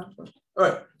with the sound. All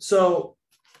right. So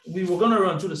we were going to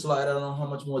run through the slide. I don't know how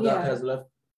much more Doc has left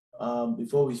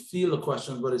before we field the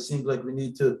questions, but it seems like we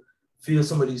need to field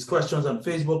some of these questions on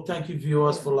Facebook. Thank you,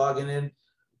 viewers, for logging in.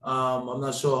 I'm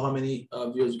not sure how many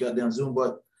viewers you got there on Zoom,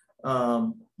 but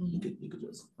you could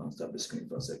just stop the screen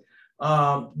for a sec.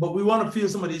 But we want to field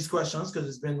some of these questions because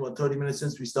it's been 30 minutes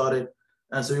since we started,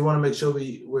 and so we want to make sure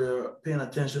we're paying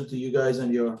attention to you guys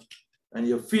and your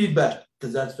feedback,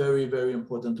 because that's very, very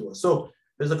important to us. So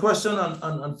there's a question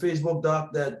on Facebook,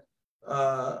 Doc, that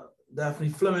Daphne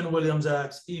Fleming Williams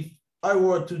asks: if I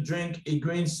were to drink a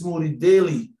green smoothie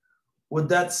daily, would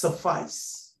that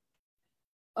suffice?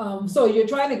 So you're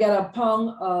trying to get a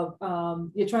pound of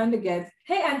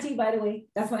hey auntie, by the way,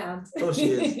 that's my aunt. Oh,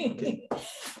 she is. Okay.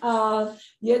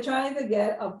 You're trying to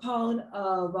get a pound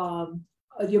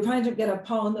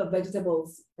of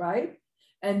vegetables, right?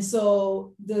 And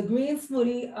so the green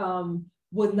smoothie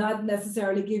would not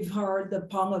necessarily give her the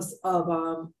pound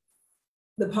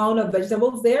of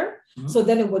vegetables there. Mm-hmm. So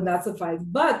then it would not suffice.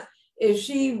 But if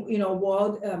she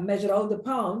measured out the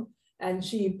pound and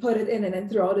she put it in, and then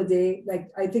throughout the day,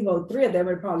 like I think 3 of them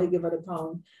would probably give her the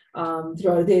pound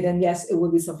throughout the day, then yes, it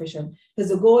would be sufficient. Because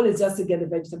the goal is just to get the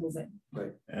vegetables in.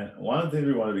 Right. And one of the things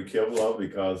we want to be careful of,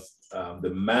 because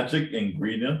the magic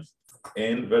ingredient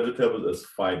in vegetables is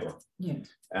fiber. Yeah.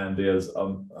 And there's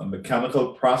a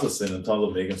mechanical processing in terms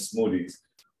of making smoothies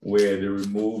where they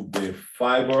remove the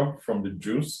fiber from the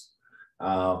juice,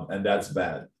 and that's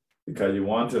bad. Because you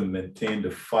want to maintain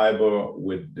the fiber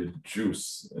with the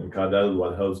juice, because that is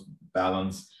what helps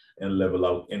balance and level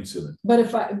out insulin. But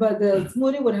the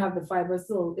smoothie would have the fiber,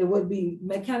 so it would be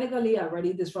mechanically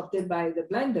already disrupted by the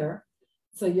blender.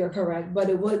 So you're correct, but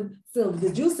it would still,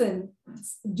 the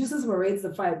juices will raise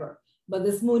the fiber, but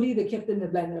the smoothie they kept in the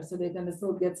blender, so they're gonna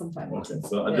still get some fiber. Okay,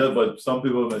 so but some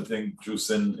people may think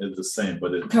juicing is the same,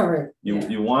 but correct.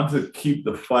 You want to keep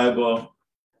the fiber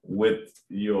with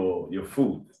your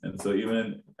food. And so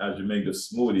even as you make the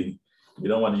smoothie, you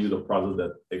don't want to use a process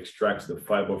that extracts the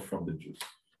fiber from the juice.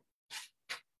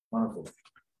 Wonderful.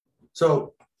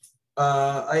 So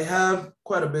I have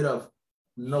quite a bit of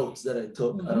notes that I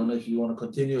took. I don't know if you want to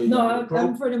continue. Or no,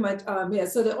 I'm pretty much yeah.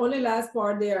 So the only last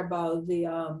part there about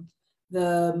the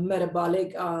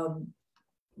metabolic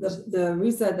the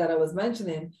reset that I was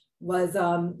mentioning was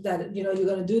that you're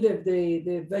going to do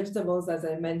the vegetables as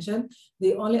I mentioned.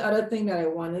 The only other thing that I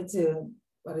wanted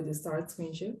to start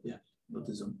screen share? Yeah,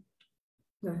 autism.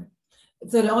 Okay.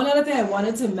 So the only other thing I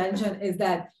wanted to mention is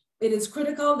that it is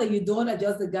critical that you don't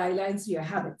adjust the guidelines to your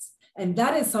habits. And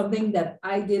that is something that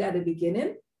I did at the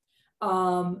beginning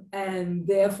and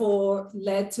therefore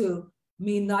led to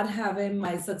me not having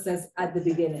my success at the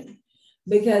beginning.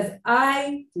 Because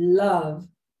I love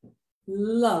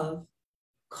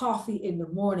coffee in the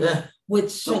morning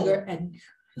with sugar and,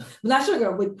 not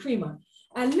sugar, with creamer.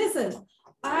 And listen,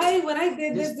 when I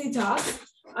did this detox,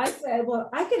 I said, well,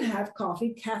 I can have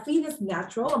coffee. Caffeine is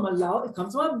natural. I'm allowed. It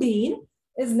comes from a bean.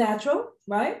 It's natural,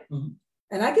 right? Mm-hmm.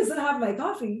 And I can still have my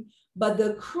coffee, but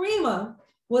the creamer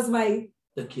was my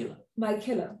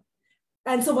killer.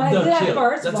 And so what I did at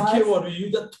first was, that's a keyword. We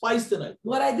used that twice tonight.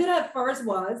 What I did at first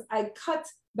was I cut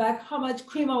back how much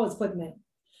creamer I was putting in.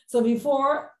 So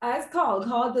before, I asked Carl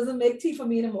doesn't make tea for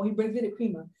me anymore. He brings me the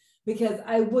creamer because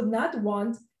I would not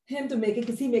want him to make it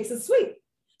because he makes it sweet.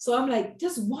 So I'm like,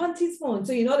 just 1 teaspoon.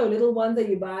 So the little ones that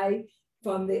you buy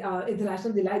from the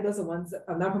International Delight, those are ones,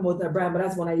 I'm not promoting their brand, but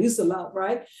that's one I used to love,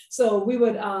 right? So we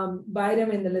would buy them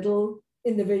in the little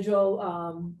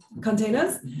individual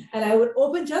containers, and I would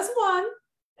open just one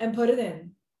and put it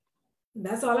in. And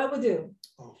that's all I would do.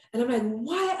 And I'm like,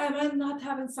 why am I not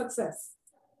having success?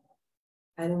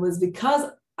 And it was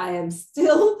because I am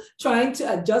still trying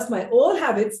to adjust my old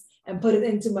habits and put it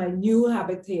into my new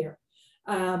habit here.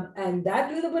 And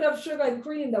that little bit of sugar and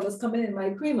cream that was coming in my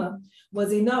creamer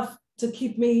was enough to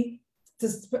keep me, to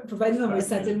provide me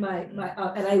resetting my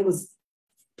and I was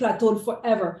plateaued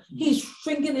forever. He's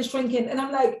shrinking and shrinking. And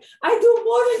I'm like, I do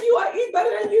more than you, I eat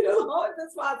better than you do. How is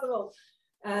this possible?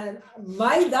 And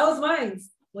that was mine,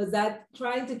 was that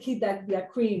trying to keep that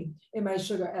cream in my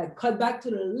sugar and cut back to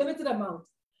the limited amount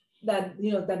that,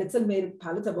 that it's made it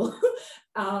palatable.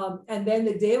 And then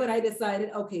the day when I decided,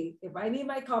 okay, if I need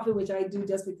my coffee, which I do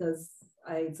just because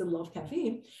I still love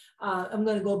caffeine, I'm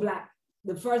going to go black.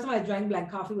 The first time I drank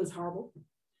black coffee was horrible.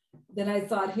 Then I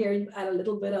thought here, add a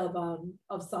little bit of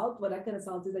salt. What kind of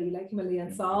salt is that? You like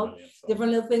Himalayan salt?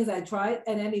 Different little things I tried.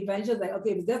 And then eventually like,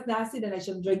 okay, if it's just nasty, then I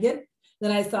shouldn't drink it.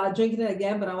 Then I started drinking it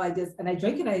again, but now I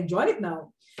drink it, I enjoyed it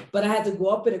now. But I had to go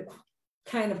up with a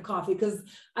kind of coffee because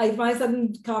I find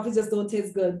certain coffees just don't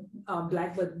taste good,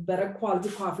 black, but better quality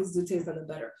coffees do taste a little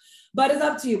better. But it's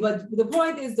up to you. But the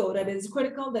point is though, that it's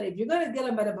critical that if you're going to get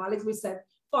a metabolic reset,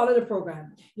 follow the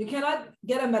program. You cannot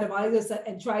get a metabolic reset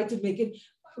and try to make it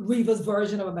reverse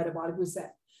version of a metabolic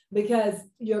reset, because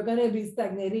you're going to be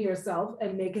stagnating yourself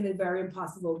and making it very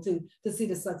impossible to see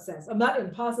the success. Not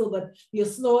impossible, but you're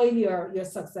slowing your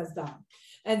success down.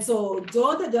 And so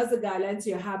don't adjust the guidelines to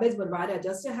your habits, but rather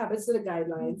adjust your habits to the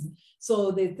guidelines. Mm-hmm.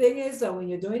 So the thing is that when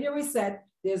you're doing your reset,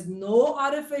 there's no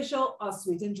artificial or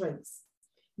sweetened drinks.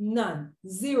 None.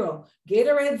 Zero.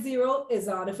 Gatorade Zero is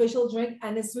an artificial drink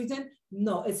and it's sweetened.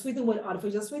 No, it's sweetened with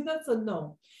artificial sweetener, so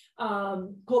no.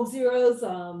 Coke Zeros,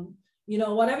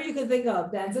 whatever you can think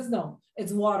of, the answer is no.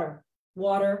 It's water,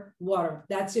 water, water.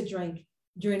 That's your drink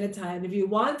during the time. If you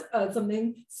want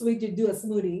something sweet, you do a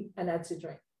smoothie and that's your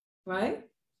drink, right?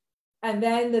 And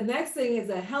then the next thing is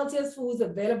the healthiest foods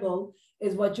available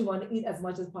is what you want to eat as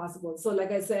much as possible. So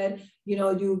like I said,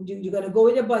 you're going to go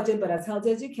with your budget, but as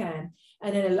healthy as you can.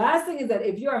 And then the last thing is that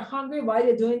if you're hungry while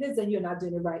you're doing this, then you're not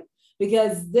doing it right.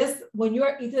 Because when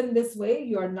you're eating this way,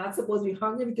 you're not supposed to be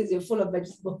hungry because you're full of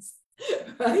vegetables,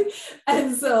 right?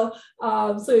 And so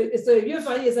if you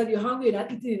find yourself you're hungry, you're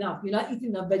not eating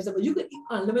enough vegetables. You can eat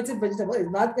unlimited vegetables.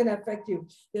 It's not going to affect you.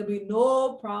 There'll be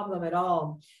no problem at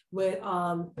all with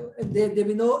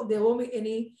there won't be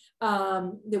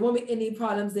any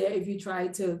problems there if you try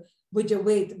to with your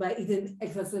weight by eating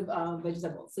excessive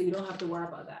vegetables. So you don't have to worry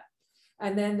about that.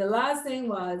 And then the last thing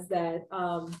was that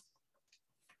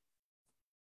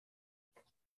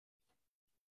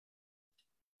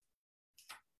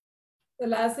the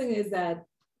last thing is that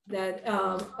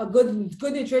a good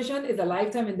nutrition is a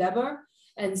lifetime endeavor.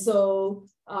 And so,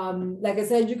 like I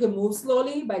said, you can move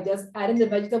slowly by just adding the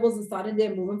vegetables and starting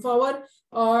there, moving forward,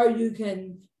 or you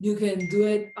can do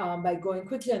it by going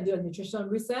quickly and do a nutritional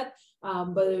reset.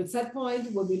 But the set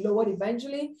point will be lowered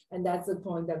eventually, and that's the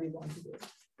point that we want to do.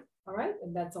 All right,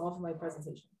 and that's all for my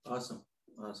presentation. Awesome.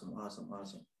 awesome, awesome,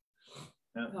 awesome.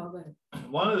 Yeah. Oh, go ahead.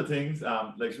 One of the things,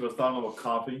 like she was talking about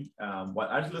coffee,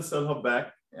 what actually set her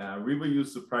back, Reba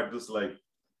used to practice like,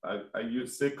 I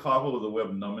used to say coffee was a way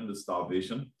of numbing the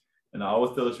starvation. And I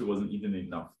always tell her she wasn't eating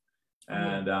enough.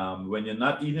 And when you're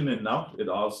not eating enough, it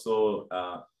also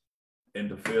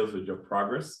interferes with your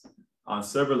progress on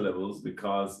several levels,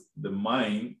 because the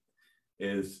mind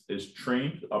is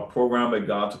trained or programmed by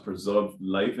God to preserve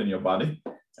life in your body.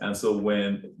 And so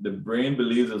when the brain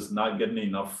believes it's not getting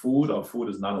enough food or food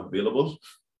is not available,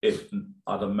 it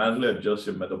automatically adjusts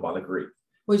your metabolic rate.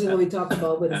 Which is what we talked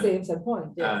about with the same set point.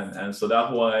 Yes. And so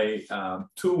that's why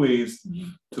 2 ways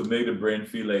to make the brain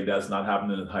feel like that's not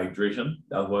happening is hydration.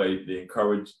 That's why they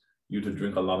encourage you to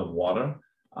drink a lot of water,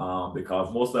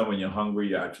 because most of the time when you're hungry,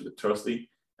 you're actually thirsty.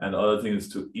 And the other thing is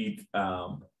to eat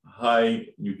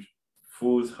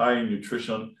foods high in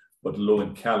nutrition, but low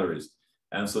in calories.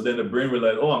 And so then the brain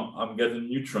realizes, oh, I'm getting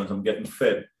nutrients, I'm getting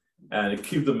fed, and it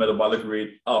keeps the metabolic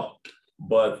rate up.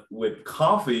 But with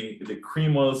coffee, the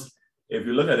creamers, if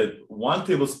you look at it, 1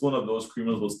 tablespoon of those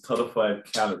creamers was 35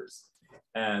 calories.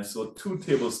 And so 2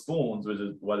 tablespoons, which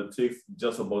is what it takes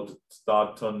just about to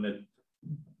start turning it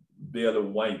barely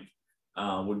white,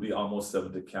 would be almost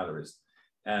 70 calories.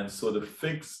 And so the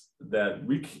fix that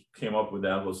we came up with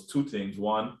that was 2 things.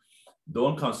 1,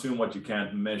 don't consume what you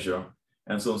can't measure.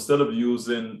 And so instead of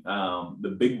using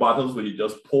the big bottles where you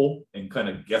just pour and kind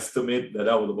of guesstimate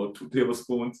that was about 2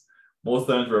 tablespoons, most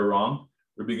times we're wrong.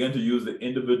 We began to use the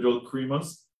individual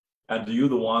creamers and to use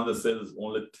the one that says it's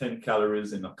only 10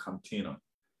 calories in a container.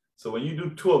 So when you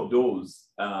do 2 of those,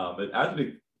 it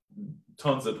actually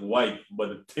turns it white, but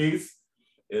the taste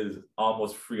is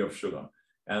almost free of sugar.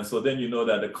 And so then you know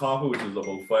that the coffee, which is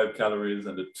about 5 calories,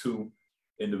 and the 2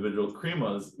 individual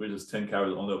creamers, which is 10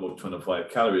 calories, only about 25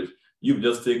 calories. You've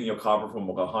just taken your coffee from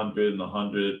 100 and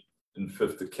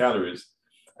 150 calories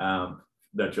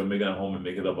that you're making at home and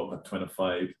make it about a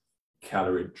 25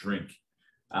 calorie drink.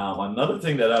 Another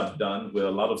thing that I've done with a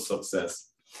lot of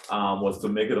success was to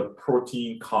make it a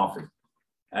protein coffee.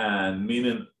 And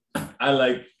meaning I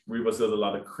like, Reba says, a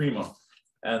lot of creamer.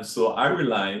 And so I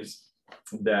realized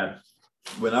that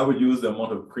when I would use the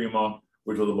amount of creamer,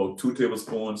 which was about 2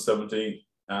 tablespoons, 70,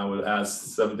 I would add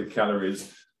 70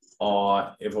 calories,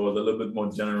 or if I was a little bit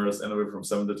more generous, anywhere from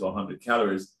 70 to 100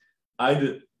 calories,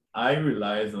 I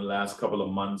realized in the last couple of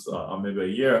months or maybe a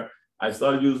year, I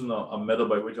started using a method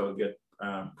by which I would get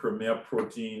Premier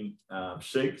Protein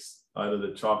shakes, either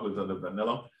the chocolate or the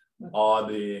vanilla, or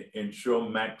the Ensure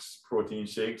Max protein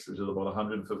shakes, which is about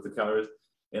 150 calories.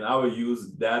 And I would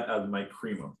use that as my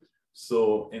creamer.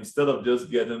 So instead of just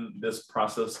getting this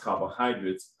processed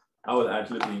carbohydrates, I would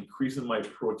actually be increasing my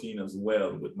protein as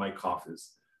well with my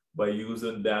coffees by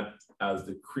using that as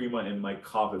the creamer in my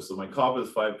coffee. So my coffee is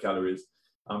 5 calories.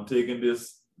 I'm taking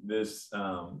this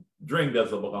drink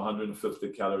that's about 150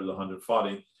 calories,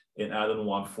 140, and adding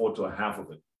 1/4 to a half of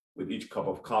it with each cup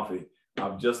of coffee.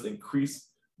 I've just increased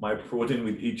my protein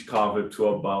with each coffee to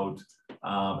about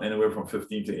anywhere from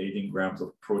 15 to 18 grams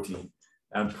of protein.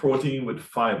 And protein with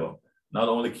fiber not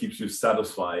only keeps you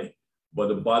satisfied, but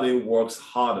the body works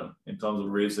harder in terms of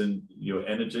raising your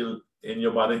energy in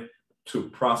your body to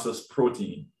process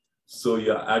protein. So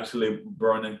you're actually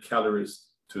burning calories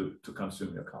to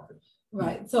consume your coffee.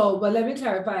 Right. So, but let me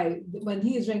clarify, when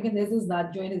he is drinking this, is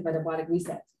not during his metabolic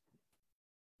reset.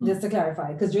 Just to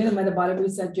clarify, because during the metabolic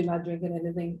reset, you're not drinking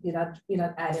anything, you're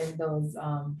not adding those.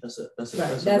 That's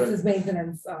his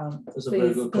maintenance. That's a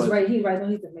very good question. Right now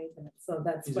he's in maintenance, so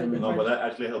that's He's quite in different. No, but that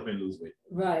actually helped me lose weight.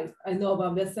 Right, I know, but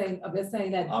I'm just saying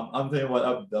that. I'm saying what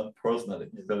I've done personally.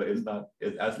 So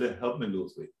it actually helped me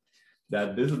lose weight.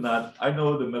 That this is not, I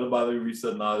know the metabolic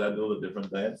reset now that those are different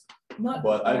diets,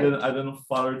 but I didn't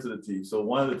follow it to the T. So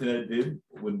one of the things I did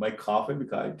with my coffee,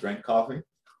 because I drank coffee,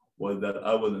 was that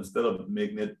I was, instead of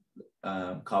making it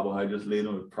carbohydrates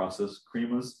laden with processed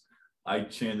creamers, I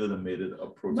changed it and made it a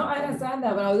protein. No, I understand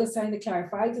that, but I was just trying to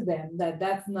clarify to them that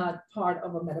that's not part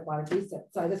of a metabolic reset.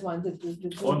 So I just wanted to do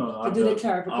the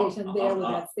clarification there with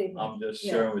that statement. I'm just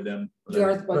sharing with them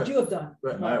what you have done.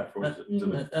 my approach to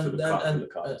the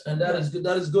coffee. And that is good.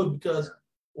 That is good, because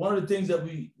one of the things that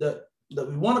we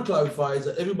want to clarify is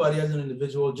that everybody has an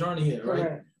individual journey here, right?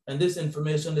 Correct. And this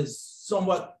information is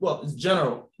somewhat, well, it's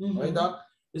general, right, Doc?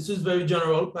 This is very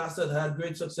general. Pastor had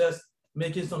great success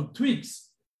making some tweaks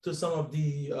to some of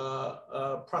the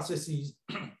processes.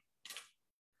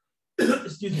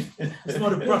 Excuse me, some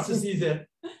of the processes there.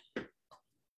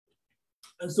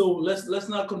 And so let's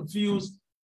not confuse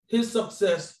his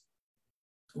success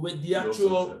with the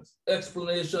actual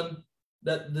explanation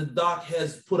that the doc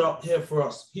has put out here for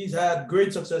us. He's had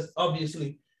great success,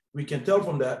 obviously, we can tell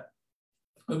from that.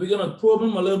 And we're gonna probe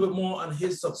him a little bit more on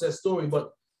his success story.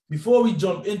 But before we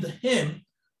jump into him,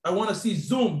 I want to see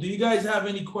Zoom. Do you guys have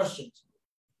any questions?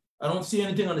 I don't see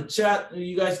anything on the chat.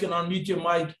 You guys can unmute your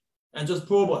mic and just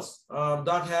probe us.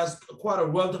 Doc has quite a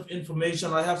wealth of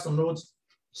information. I have some notes.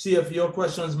 See if your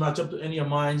questions match up to any of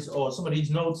mine or some of these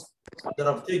notes that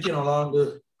I've taken along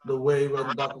the way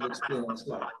when Doc will explain on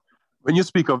slide. When you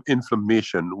speak of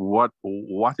inflammation, what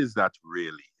is that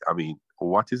really? I mean,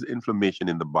 what is inflammation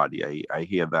in the body? I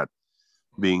hear that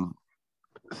being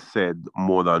said on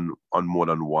more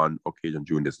than one occasion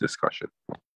during this discussion.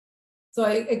 So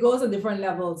it goes on different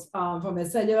levels, from a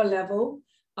cellular level,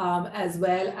 as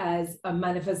well as a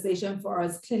manifestation for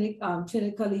us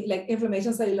clinically, like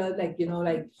inflammation cellular, like, you know,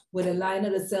 like with a line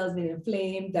of the cells being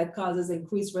inflamed, that causes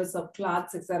increased risk of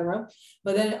clots, etc.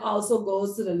 But then it also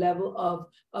goes to the level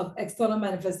of external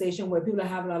manifestation where people are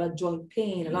having a lot of joint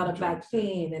pain, a lot of back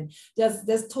pain, and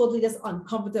just totally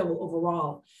uncomfortable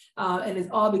overall. And it's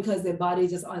all because their body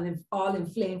is just all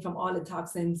inflamed from all the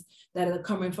toxins that are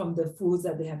coming from the foods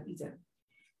that they have eaten.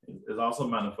 It also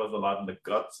manifests a lot in the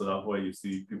gut, so that's why you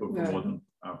see people promoting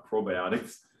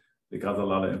probiotics, because a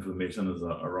lot of inflammation is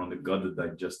around the gut, the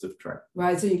digestive tract.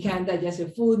 Right, so you can't digest your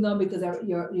food now because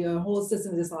your whole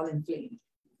system is just all inflamed.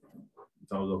 In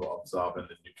terms of absorbing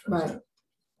the nutrients. Right.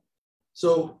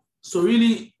 So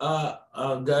really,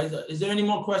 guys, is there any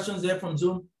more questions there from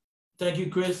Zoom? Thank you,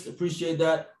 Chris. Appreciate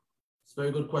that. It's a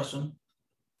very good question.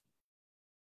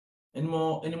 Any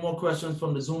more questions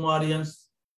from the Zoom audience?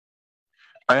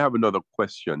 I have another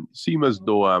question. It seems as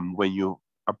though when you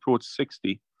approach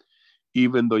 60,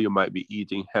 even though you might be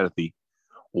eating healthy,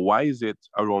 why is it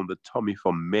around the tummy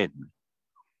for men?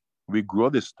 We grow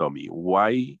this tummy.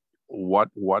 Why? What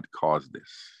caused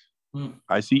this?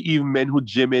 I see even men who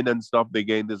gym in and stuff, they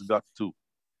gain this gut too.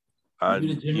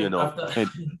 And you know,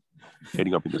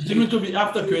 heading up in the gym to be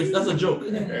after Chris. That's a joke.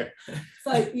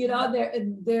 So, you know,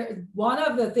 there one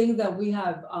of the things that we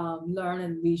have learned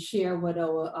and we share with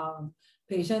our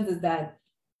patients is that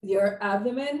your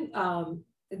abdomen,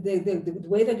 the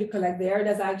way that you collect the air,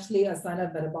 that's actually a sign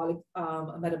of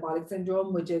metabolic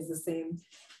syndrome, which is the same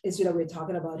issue that we're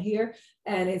talking about here.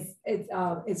 And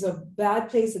it's a bad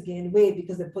place to gain weight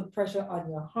because it put pressure on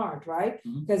your heart, right?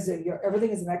 Because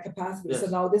everything is in that capacity. Yes. So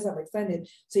now this have extended.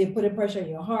 So you put in pressure on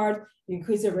your heart, you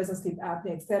increase your risk of sleep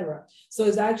apnea, etc. So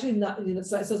it's actually not, you know,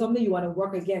 so something you want to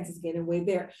work against is gaining weight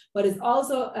there. But it's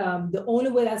also the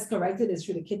only way that's corrected is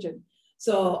through the kitchen.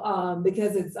 So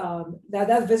because it's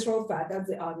that's visceral fat, that's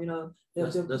you know,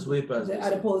 that's way past the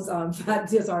adipose fat,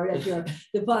 sorry, that you're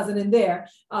depositing there,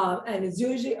 and it's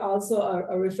usually also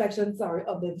a reflection, sorry,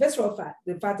 of the visceral fat,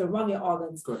 the fat around your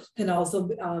organs can also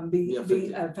be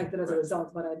affected as a result.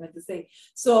 What I meant to say.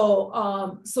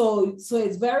 So so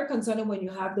it's very concerning when you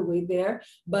have the weight there,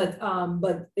 but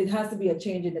it has to be a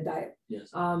change in the diet. Yes.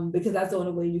 Because that's the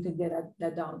only way you can get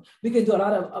that down. We can do a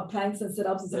lot of planks and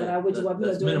sit-ups and stuff like that, which is what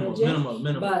people are doing in the gym.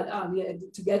 Minimal. But yeah,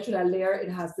 to get through that layer, it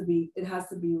has to be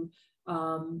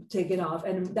taken off.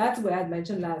 And that's what I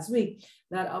mentioned last week,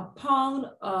 that a pound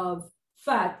of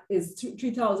fat is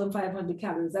 3,500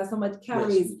 calories. That's how much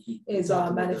calories is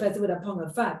manifested with a pound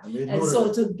of fat. And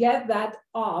so to get that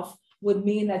off would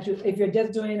mean that if you're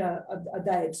just doing a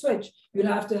diet switch, you'd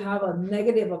have to have a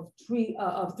negative of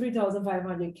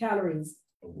 3,500 calories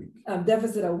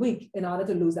deficit a week in order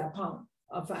to lose that pound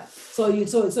of fat. So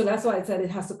that's why I said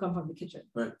it has to come from the kitchen.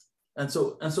 Right. And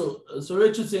so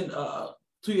Richardson,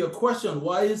 to your question,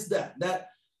 why is that?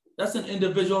 That's an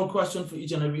individual question for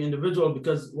each and every individual,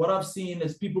 because what I've seen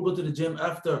is people go to the gym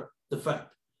after the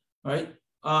fact, right?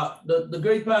 The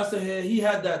great pastor here, he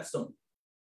had that stone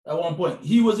at one point.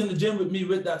 He was in the gym with me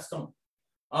with that stone,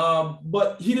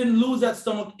 but he didn't lose that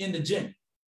stomach in the gym,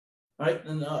 right?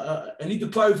 And I need to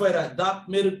clarify that. Doc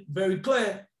made it very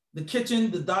clear. The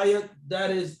kitchen, the diet,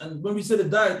 that is, and when we say the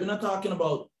diet, we're not talking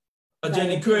about a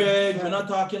Jenny Craig, we're not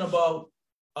talking about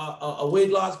a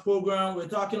weight loss program. We're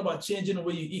talking about changing the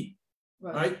way you eat,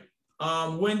 right?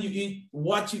 When you eat,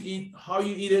 what you eat, how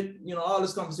you eat it, you know, all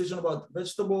this conversation about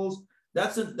vegetables,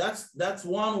 that's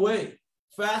one way.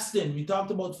 Fasting, we talked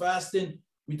about fasting,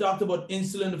 we talked about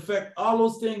insulin effect, all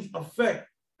those things affect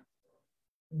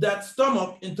that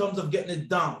stomach in terms of getting it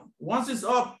down. Once it's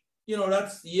up, you know,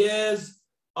 that's years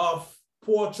of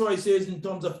poor choices in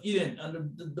terms of eating,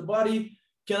 and the body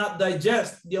cannot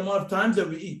digest the amount of times that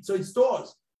we eat, so it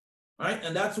stores, right?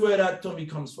 And that's where that tummy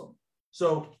comes from.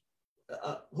 So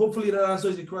hopefully that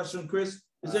answers your question, Chris.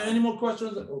 Is there any more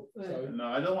questions? Oh, sorry. No,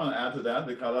 I don't want to add to that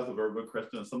because that's a very good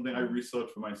question. It's something I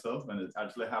researched for myself, and it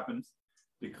actually happens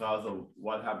because of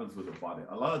what happens with the body.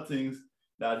 A lot of things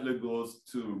that actually goes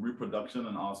to reproduction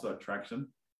and also attraction.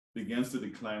 begins to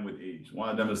decline with age. One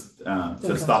of them is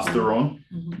testosterone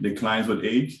declines with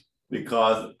age,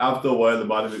 because after a while the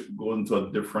body goes into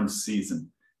a different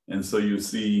season. And so you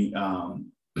see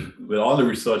with all the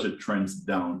research, it trends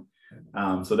down.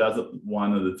 So that's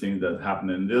one of the things that's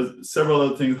happening. There's several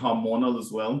other things, hormonal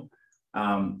as well,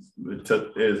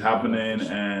 is happening,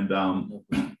 and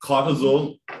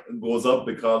cortisol goes up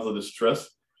because of the stress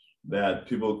that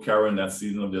people carry in that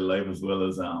season of their life, as well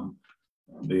as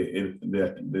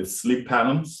the sleep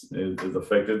patterns is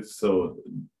affected. So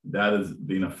that is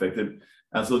being affected.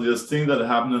 And so there's things that are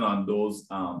happening on those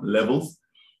levels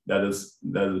that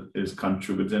is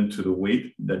contributing to the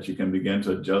weight that you can begin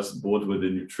to adjust, both with the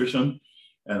nutrition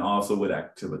and also with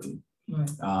activity. Right.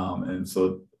 And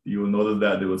so you will notice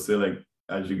that they will say, like,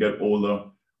 as you get older,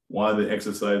 one of the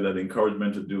exercises that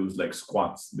encouragement to do is like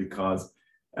squats, because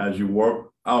as you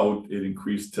work out, it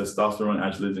increases testosterone,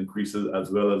 actually it increases,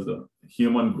 as well as the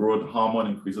human growth hormone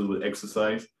increases with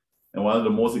exercise. And one of the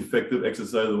most effective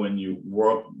exercises when you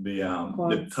work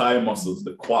the thigh muscles,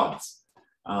 the quads.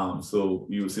 So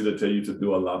you will see they tell you to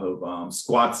do a lot of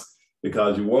squats,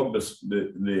 because you work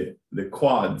the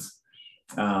quads.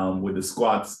 With the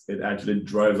squats, it actually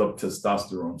drives up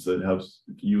testosterone. So it helps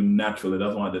you naturally.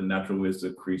 That's one of the natural ways to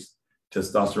increase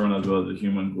testosterone, as well as the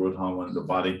human growth hormone in the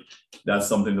body. That's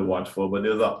something to watch for. But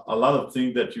there's a lot of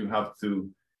things that you have to,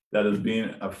 that is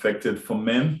being affected for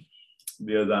men.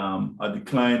 There's a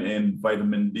decline in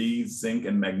vitamin D, zinc,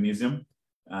 and magnesium.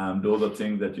 Those are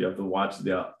things that you have to watch.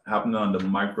 They are happening on the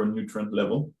micronutrient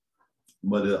level,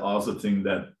 but there are also things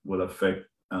that will affect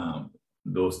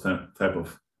those type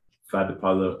of fat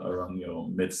deposit around your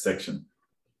midsection.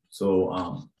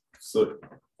 So, so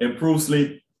improve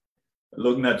sleep,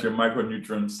 looking at your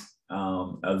micronutrients,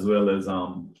 as well as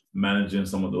managing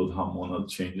some of those hormonal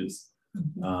changes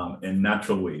in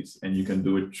natural ways. And you can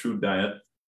do it through diet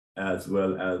as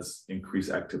well as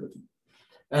increased activity.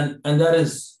 And that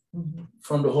is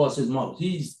from the horse's mouth.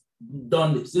 He's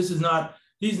done this. This is not,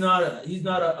 he's not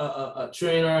a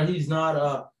trainer. He's not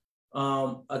a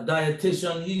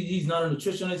dietitian. He's not a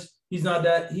nutritionist. He's not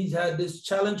that. He's had this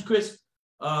challenge, Chris.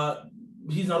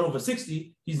 He's not over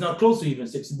 60. He's not close to even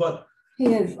 60, but he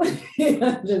is.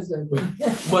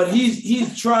 But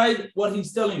he's tried what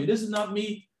he's telling you. This is not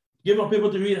me giving up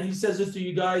people to read, and he says this to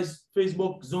you guys,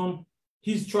 Facebook, Zoom.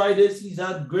 He's tried this. He's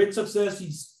had great success.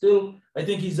 He's still, I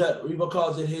think he's at, Reba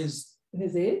calls it his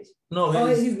age? No,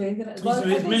 he's maintenance.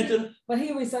 But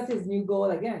he reset his new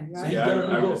goal again, right? Yeah,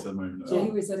 I reset my goal. So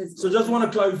he reset his goal. So just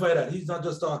want to clarify that. He's not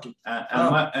just talking.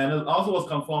 And it also was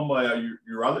confirmed by a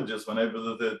urologist when I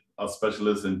visited a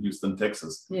specialist in Houston,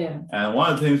 Texas. Yeah. And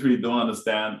one of the things we don't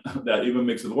understand that even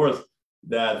makes it worse,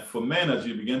 that for men, as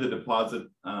you begin to deposit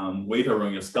weight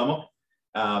around your stomach,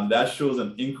 that shows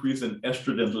an increase in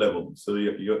estrogen level. So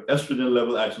your estrogen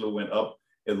level actually went up,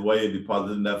 is why you're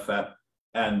depositing that fat.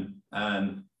 And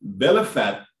belly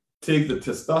fat takes the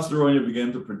testosterone you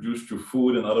begin to produce through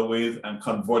food and other ways and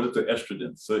convert it to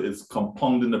estrogen. So it's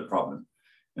compounding the problem.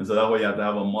 And so that way you have to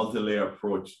have a multi-layer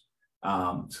approach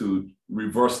to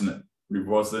reversing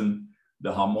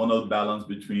the hormonal balance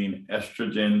between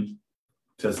estrogen,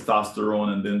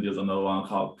 testosterone, and then there's another one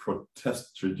called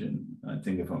progesterone. I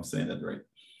think if I'm saying that right.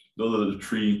 Those are the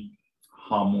three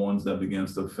hormones that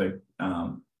begins to affect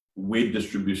weight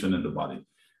distribution in the body.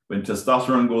 When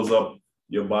testosterone goes up,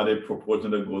 your body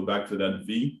proportionally goes back to that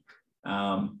V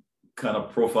kind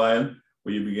of profile,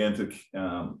 where you begin to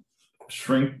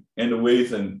shrink in the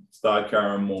waist and start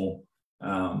carrying more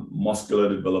muscular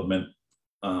development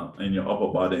in your upper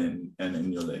body and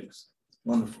in your legs.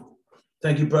 Wonderful.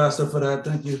 Thank you, Pastor, for that.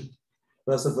 Thank you,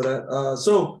 Pastor, for that.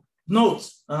 So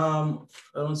notes. I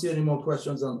don't see any more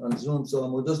questions on Zoom, so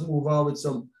I'm gonna just move on with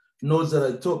some notes that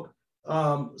I took.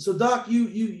 So Doc,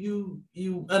 you,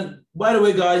 and by the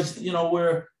way, guys, you know,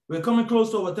 we're coming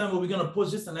close to our time, but we're gonna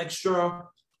push just an extra.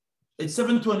 It's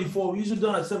 7:24. We usually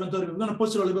done at 7:30. We're gonna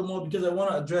push it a little bit more because I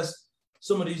want to address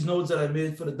some of these notes that I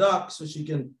made for the doc, so she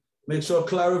can make sure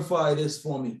clarify this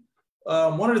for me.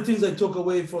 One of the things I took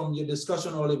away from your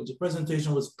discussion earlier with your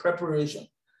presentation was preparation.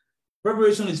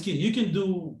 Preparation is key. You can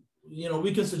do, you know,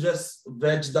 we can suggest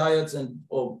veg diets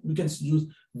or we can use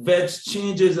veg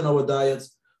changes in our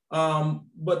diets.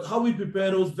 But how we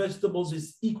prepare those vegetables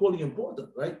is equally important,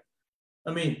 right?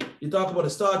 I mean, you talk about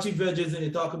the starchy veggies and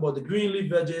you talk about the green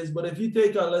leaf veggies, but if you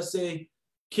take, let's say,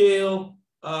 kale,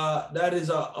 that is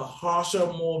a harsher,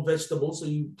 more vegetable. So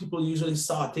people usually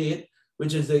saute it,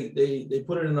 which is they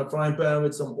put it in a frying pan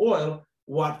with some oil.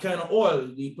 What kind of oil?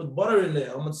 Do you put butter in there?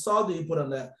 How much salt do you put on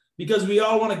that? Because we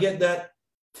all want to get that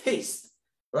taste,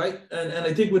 right? And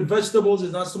I think with vegetables,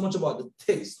 it's not so much about the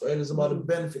taste, right? It's about the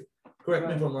benefit. Correct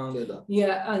me if I'm wrong there, Doc.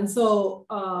 Yeah, and so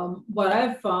what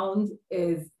I've found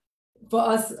is for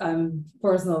us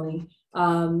personally,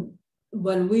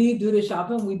 when we do the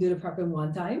shopping, we do the prepping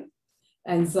one time.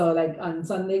 And so like on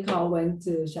Sunday, Carl went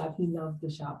to shop. He loved the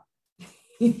shop.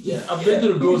 Yeah, I've been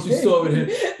to the grocery store with him.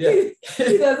 Yeah.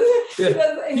 He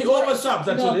doesn't. He over shops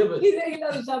actually. No, he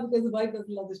doesn't shop because his wife doesn't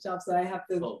love the shop. So I have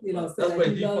to, say that's by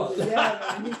he default. loves it.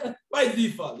 Yeah, by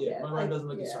default, yeah. Yeah, My wife doesn't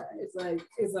like the shop. It's like,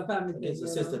 it's a family thing. It's a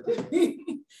sister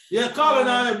thing. Yeah, Carl and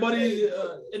I, buddy.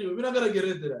 Anyway, we're not gonna get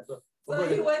into that. So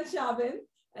he went shopping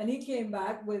and he came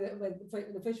back with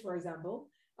the fish, for example.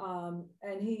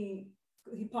 And he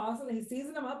parceled, he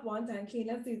seasoned them up one time, cleaned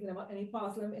and seasoned them up, and he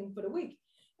parceled them in for the week.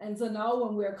 And so now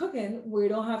when we're cooking, we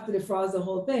don't have to defrost the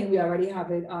whole thing. We already have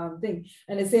it thing.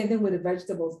 And the same thing with the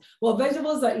vegetables. Well,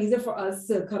 vegetables are easier for us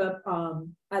to cut up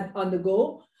on the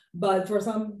go. But for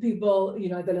some people,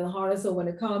 it's a little harder. So when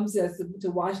it comes just to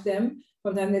wash them,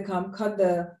 from the time they come, cut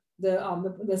the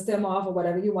stem off or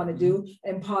whatever you want to do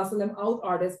and parcel them out,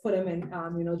 or just put them in,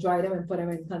 dry them and put them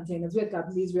in containers. We've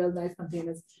got these real nice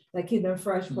containers that keep them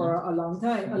fresh for a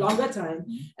longer time.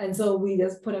 And so we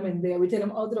just put them in there. We take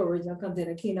them out to the original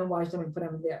container, clean them, wash them and put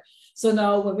them in there. So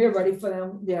now when we're ready for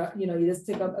them, you just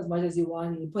take up as much as you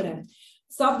want and you put in.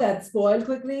 Stuff that spoiled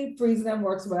quickly, freezing them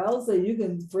works well. So you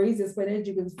can freeze the spinach,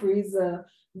 you can freeze the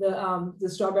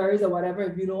strawberries or whatever.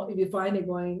 If you find it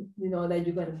going, that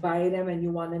you're going to buy them and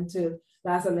you want them to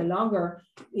last a little longer,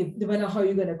 depending on how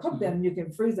you're going to cook them, you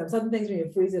can freeze them. Some things when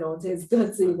you freeze it don't taste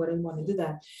good, so you wouldn't want to do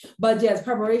that. But yes,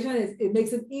 preparation it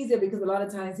makes it easier because a lot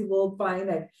of times people find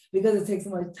that because it takes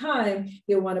so much time,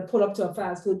 they want to pull up to a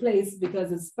fast food place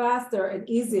because it's faster and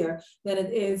easier than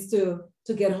it is to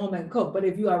get home and cook. But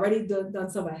if you already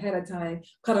done some ahead of time,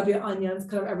 cut up your onions,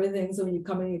 cut up everything, so when you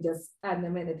come in, you just add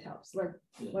them in, it helps. Like,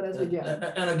 what else would you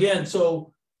add? And again,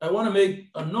 so I want to make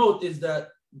a note is that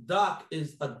doc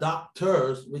is a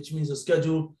doctor's, which means the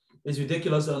schedule is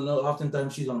ridiculous. And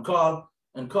oftentimes she's on call,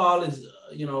 and Carl is,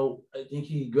 I think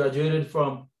he graduated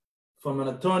from an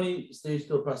attorney stage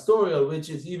to a pastoral, which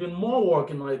is even more work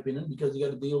in my opinion, because you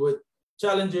got to deal with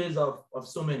challenges of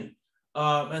so many.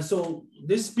 And so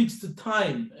this speaks to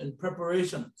time and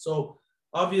preparation. So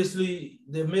obviously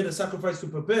they've made a sacrifice to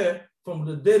prepare from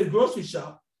the day to grocery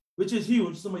shop, which is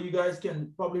huge. Some of you guys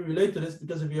can probably relate to this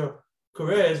because of your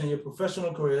careers and your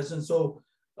professional careers. And so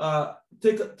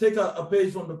take a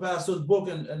page from the pastor's book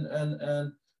and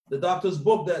the doctor's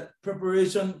book, that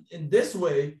preparation in this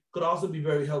way could also be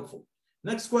very helpful.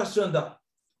 Next question, Doc.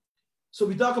 So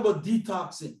we talk about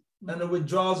detoxing and the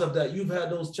withdrawals of that. You've had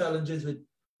those challenges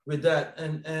with that.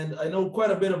 And I know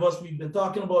quite a bit of us, we've been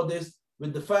talking about this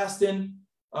with the fasting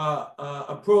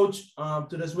approach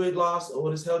to this weight loss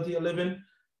or this healthier living.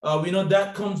 We know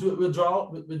that comes with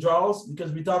withdrawals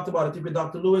because we talked about it. I think with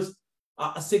Dr. Lewis,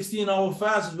 a 16-hour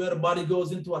fast is where the body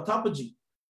goes into autophagy,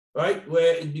 right?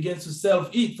 Where it begins to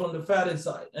self-eat from the fat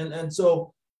inside. And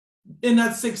so in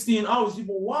that 16 hours,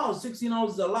 people, wow, 16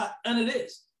 hours is a lot. And it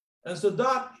is. And so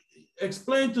Doc,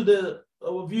 explain to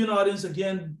our viewing audience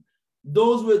again,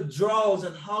 those withdrawals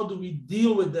and how do we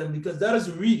deal with them? Because that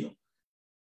is real,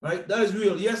 right? That is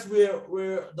real. Yes,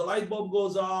 where the light bulb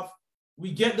goes off,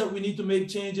 we get that we need to make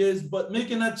changes, but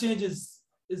making that change is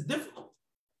difficult,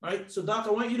 right? So Doc,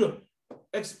 I want you to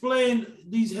explain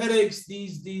these headaches,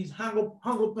 these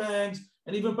hunger pangs,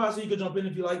 and even Pastor, you could jump in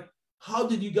if you like. How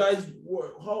did you guys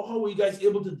work? How were you guys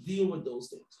able to deal with those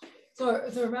things? So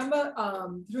remember,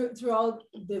 throughout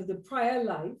the prior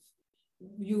life,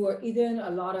 you were eating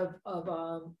a lot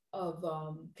of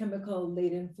chemical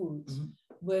laden foods,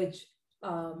 which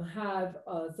have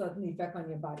a certain effect on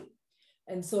your body.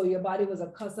 And so your body was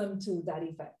accustomed to that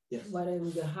effect, yes. Whether it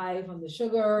was a high from the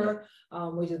sugar,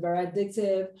 which is very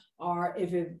addictive, or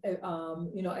if it,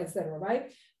 et cetera,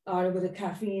 right? Or with a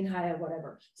caffeine high or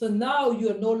whatever. So now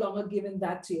you're no longer giving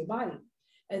that to your body.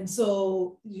 And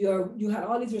so you had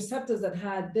all these receptors that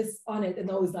had this on it and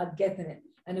now it's not getting it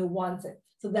and it wants it.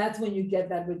 So that's when you get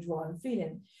that withdrawal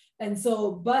feeling. And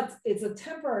so, but it's a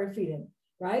temporary feeling,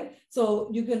 right? So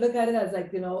you can look at it as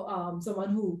like, someone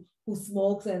who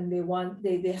smokes and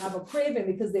they have a craving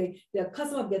because they're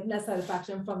accustomed to getting that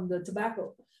satisfaction from the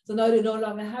tobacco. So now they no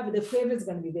longer have it, the craving is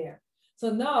going to be there. So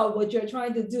now what you're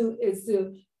trying to do is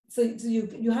so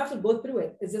you have to go through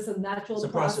it. It's just a natural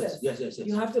process. Yes.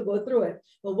 You have to go through it.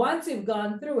 But once you've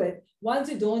gone through it, once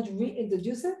you don't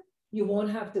reintroduce it, you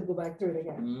won't have to go back through it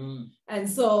again. Mm. And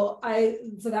so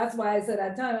that's why I said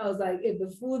at that time, I was like, if the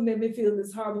food made me feel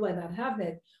this horrible and not having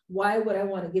it, why would I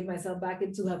want to give myself back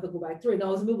into have to go back through it?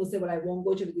 Now, some people say, well, I won't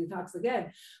go to the detox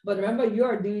again. But remember, you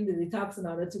are doing the detox in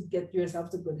order to get yourself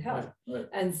to good health. Right.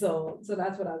 And so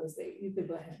that's what I would say. You could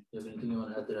go ahead. You have anything you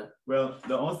want to add to that? Well,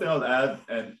 the only thing I'll add,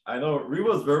 and I know Ree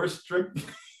was very strict.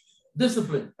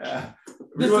 Discipline.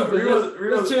 Let's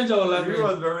Let's change our language. Ree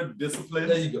was very disciplined.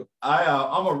 There you go.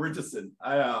 I'm a Richardson.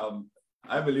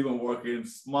 I believe in working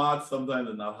smart sometimes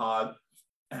and not hard.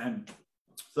 And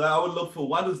so I would look for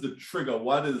what is the trigger,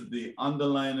 what is the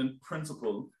underlying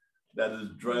principle that is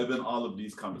driving all of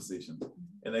these conversations.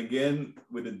 And again,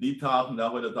 with the detox, and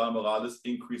that's what they're talking about, all this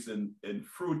increase in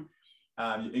fruit,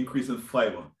 increase in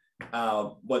fiber.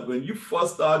 But when you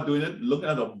first start doing it, looking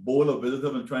at a bowl of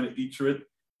vegetables and trying to eat through it,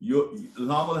 you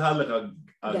almost have like a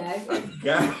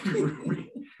gag.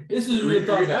 This is real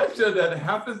talk. Reaction that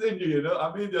happens in you, you know.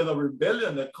 I mean, there's a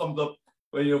rebellion that comes up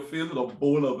when you're faced with a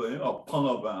bowl of, a pung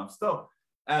of stuff.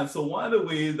 And so one of the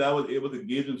ways that I was able to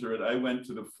gauge into it, I went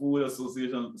to the Food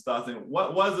Association, started saying,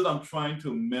 what is it I'm trying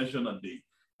to measure in a day?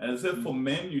 And it said for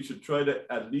men, you should try to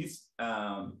at least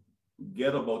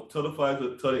get about 35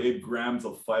 to 38 grams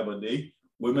of fiber a day.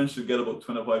 Women should get about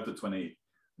 25 to 28.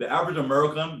 The average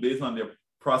American, based on their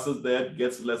processed diet,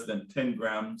 gets less than 10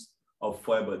 grams of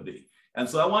fiber a day. And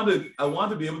so I want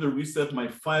to be able to reset my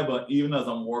fiber even as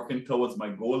I'm working towards my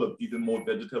goal of eating more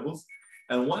vegetables.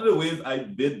 And one of the ways I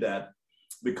did that,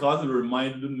 because it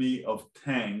reminded me of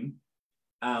Tang,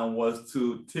 was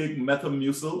to take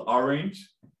Metamucil orange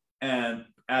and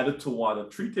add it to water.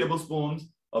 3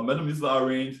 tablespoons of Metamucil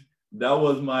orange. That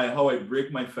was how I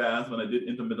break my fast when I did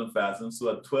intermittent fasting. So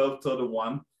at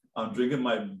 12:31, I'm drinking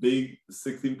my big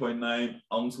 16.9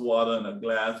 ounce water in a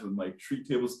glass with my 3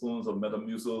 tablespoons of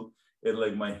Metamucil. It's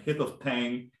like my hit of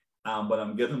Tang, but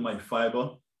I'm getting my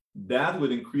fiber. That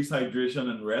with increased hydration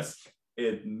and rest,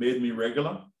 it made me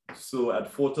regular. So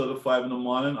at 4:35 in the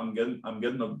morning, I'm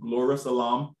getting a glorious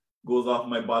alarm, goes off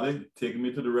my body, taking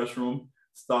me to the restroom,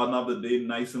 starting off the day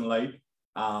nice and light,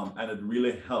 and it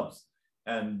really helps.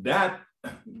 And that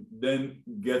then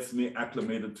gets me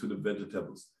acclimated to the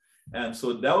vegetables. And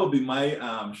so that would be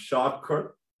my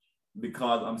shortcut,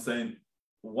 because I'm saying,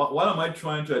 what am I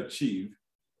trying to achieve?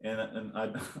 And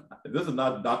this is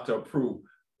not doctor approved,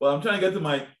 but I'm trying to get to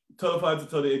my 35 to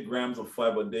 38 grams of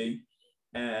fiber a day.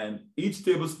 And each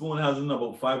tablespoon has in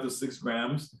about 5 to 6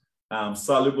 grams,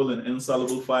 soluble and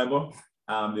insoluble fiber.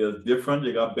 They're different.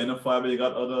 You got Benefiber, you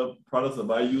got other products.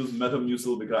 But I use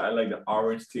Metamucil because I like the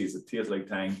orange taste. It tastes like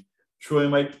Tang. Throw in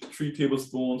my 3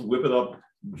 tablespoons, whip it up,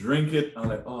 drink it. I'm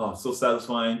like, oh, so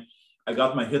satisfying. I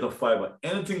got my hit of fiber.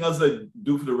 Anything else I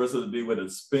do for the rest of the day, whether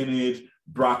it's spinach,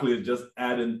 broccoli, is just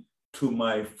adding to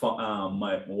my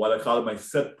what I call it, my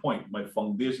set point, my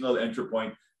foundational entry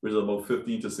point, which is about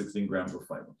 15 to 16 grams of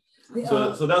fiber.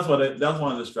 So that's one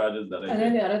of the strategies that I did. And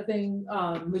then the other thing,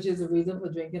 which is the reason for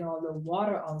drinking all the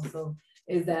water also,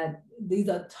 is that these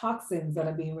are toxins that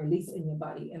are being released in your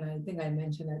body. And I think I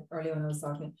mentioned it earlier when I was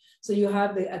talking. So you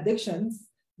have the addictions,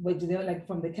 which they're like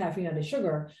from the caffeine and the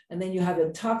sugar, and then you have the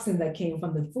toxins that came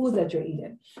from the foods that you're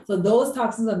eating. So those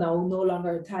toxins are now no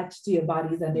longer attached to your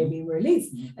bodies and they're being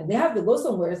released, and they have to go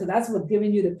somewhere. So that's what's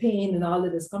giving you the pain and all the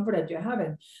discomfort that you're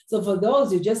having. So for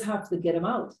those, you just have to get them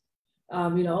out,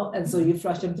 and so you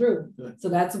flush them through. So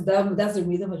that's the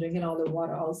reason for drinking all the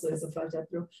water also, is to flush that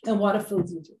through, and water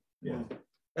fills you too. Yeah.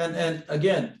 And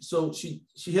again, so she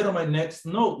hit on my next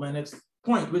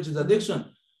point, which is addiction.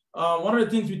 One of the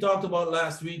things we talked about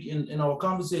last week in our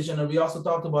conversation, and we also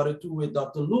talked about it too with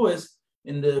Dr. Lewis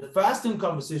in the fasting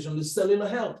conversation, is cellular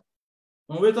health.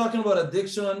 When we're talking about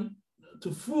addiction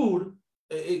to food,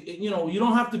 you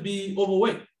don't have to be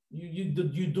overweight.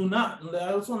 You do not. And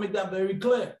I also want to make that very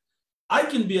clear. I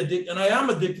can be addicted, and I am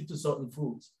addicted to certain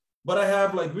foods, but I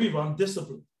have, like Reva, I'm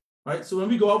disciplined, right? So when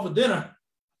we go out for dinner,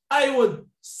 I would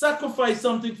sacrifice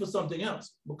something for something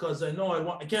else because I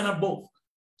know I can't have both.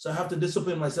 So I have to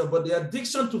discipline myself. But the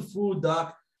addiction to food,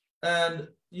 Doc, and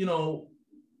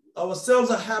our cells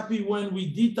are happy when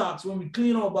we detox, when we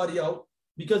clean our body out,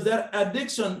 because that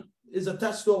addiction is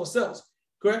attached to our cells,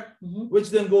 correct? Mm-hmm. Which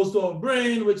then goes to our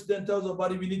brain, which then tells our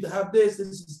body we need to have this. This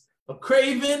is a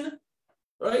craving,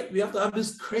 right? We have to have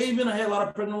this craving. I hear a lot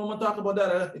of pregnant women talk about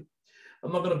that.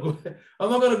 I'm not gonna go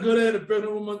there, the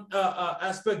pregnant woman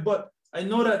aspect, but I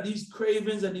know that these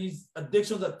cravings and these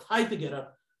addictions are tied together,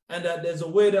 and that there's a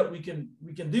way that we can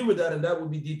deal with that, and that would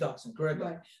be detoxing, correct?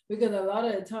 Right, because a lot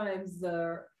of times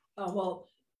a lot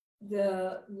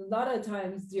of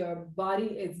times your body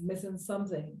is missing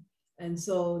something, And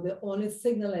so the only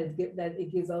signal that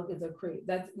it gives out is a crave.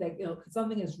 That's like,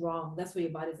 something is wrong. That's what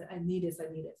your body says, I need this, I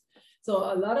need it. So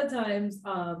a lot of times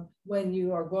when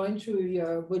you are going through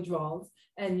your withdrawals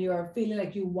and you're feeling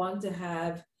like you want to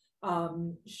have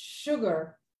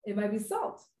sugar, it might be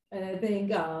salt. And I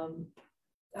think,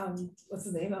 what's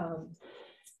his name?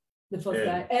 The first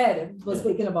guy, Ed, was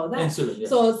speaking about that. Insulin, yes.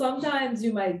 So sometimes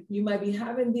you might be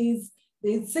having these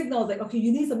signals like, okay,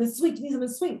 you need something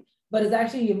sweet, but it's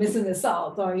actually you're missing the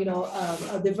salt or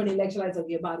a different electrolytes of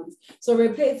your bodies. So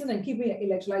replacing and keeping your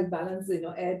electrolyte balance,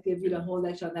 Ed gave you the whole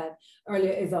lecture on that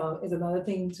earlier, is another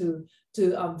thing to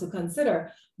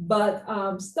consider. But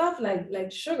stuff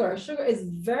like sugar is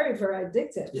very, very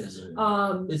addictive. Yes.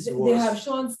 They have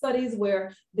shown studies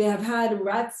where they have had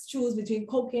rats choose between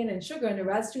cocaine and sugar, and the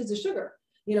rats choose the sugar.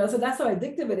 So that's how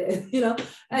addictive it is,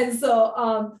 and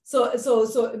so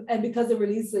and because it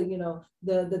releases,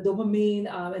 the dopamine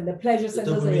and the pleasure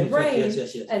centers in your brain,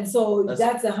 yes. And so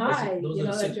that's a high,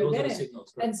 that you're getting.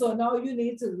 Signals, and so now you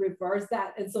need to reverse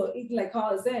that. And so eating, like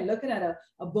Carl is saying, looking at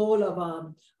a bowl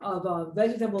of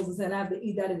vegetables and saying I have to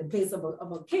eat that in the place of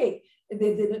a cake,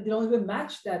 they don't even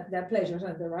match that pleasure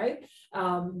center, right?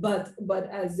 But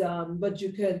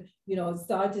you could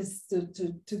start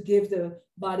to give the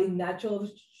body natural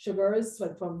sugars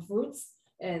from fruits,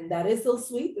 and that is still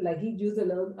sweet. Like he used a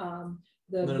little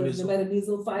the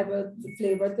metamucil fiber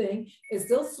flavor thing. It's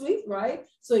still sweet, right?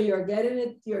 So you're getting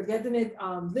it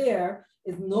there.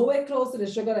 It's nowhere close to the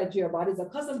sugar that your body's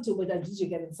accustomed to, but at least you're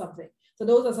getting something. So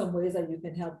those are some ways that you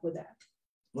can help with that.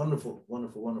 Wonderful,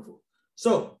 wonderful, wonderful.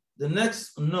 So the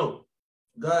next note,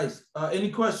 guys,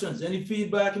 any questions, any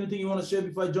feedback, anything you want to share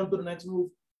before I jump to the next move?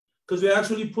 Because we're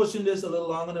actually pushing this a little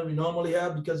longer than we normally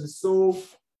have because it's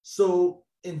so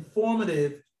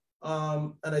informative.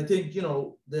 And I think,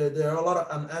 there are a lot of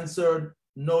unanswered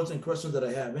notes and questions that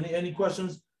I have. Any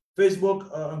questions?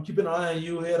 Facebook, I'm keeping an eye on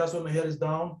you here. That's why my head is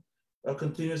down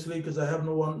continuously because I have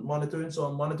no one monitoring. So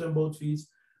I'm monitoring both feeds.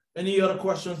 Any other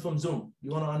questions from Zoom? You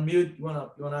want to unmute? You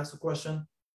want to ask a question?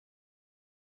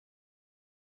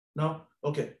 No?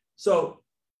 Okay. So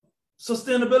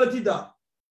sustainability, Doc.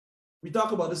 We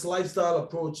talk about this lifestyle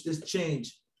approach, this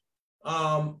change.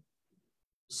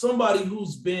 Somebody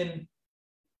who's been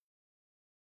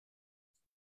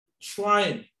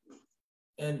trying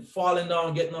and falling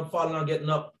down, getting up, falling down, getting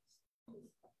up.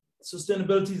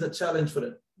 Sustainability is a challenge for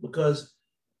them because,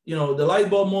 the light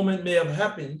bulb moment may have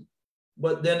happened,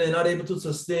 but then they're not able to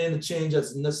sustain the change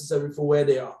that's necessary for where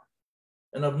they are.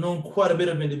 And I've known quite a bit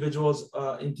of individuals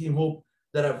in TeamHope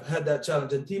that have had that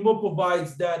challenge. And TeamHope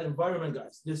provides that environment,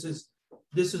 guys. This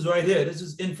is right here. This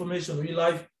is information, real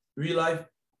life.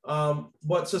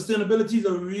 But sustainability is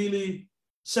a really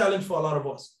challenge for a lot of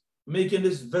us, making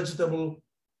this vegetable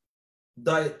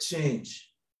diet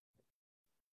change.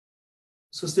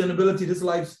 Sustainability, this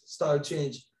lifestyle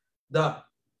change,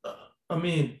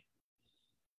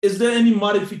 is there any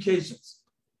modifications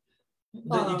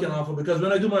that you can offer? Because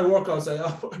when I do my workouts, I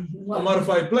offer a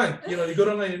modified plank. You go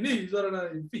down on your knees, you go down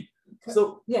on your feet.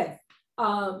 So yes,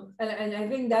 and I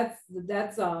think that's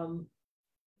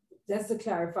to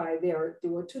clarify. There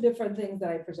were two different things that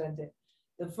I presented.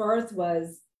 The first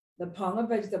was the pound of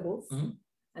vegetables,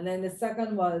 and then the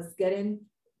second was getting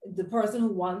the person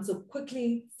who wants to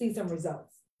quickly see some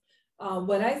results.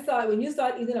 When you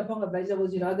start eating a pound of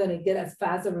vegetables, you're not going to get as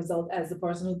fast a result as the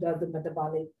person who does the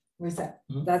metabolic reset.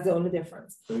 That's the only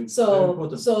difference.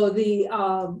 So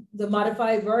the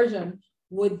modified version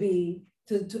would be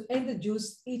to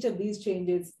introduce each of these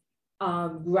changes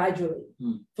gradually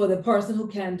for the person who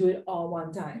can do it all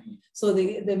one time. So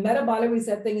the metabolic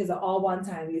reset thing is an all one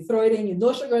time. You throw it in,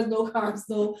 no sugars, no carbs,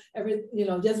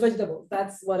 just vegetables.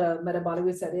 That's what a metabolic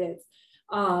reset is.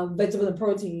 Vegetable and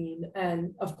protein,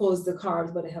 and of course the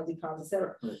carbs, but the healthy carbs,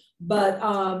 etc.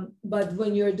 But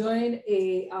when you're doing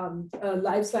a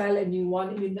lifestyle and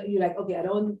you're like, okay, I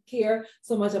don't care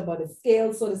so much about the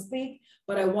scale, so to speak,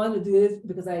 but I want to do this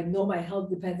because I know my health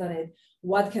depends on it.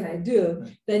 What can I do?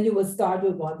 Right. Then you would start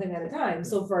with one thing at a time. Right.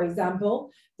 So for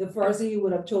example, the first thing you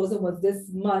would have chosen was this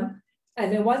month.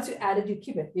 And then once you add it, you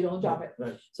keep it, you don't drop it.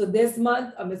 Right. So this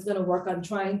month, I'm just going to work on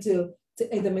trying to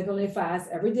intermittently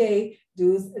fast every day,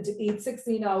 to eat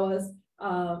 16 hours,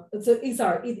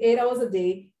 eat 8 hours a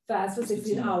day, fast for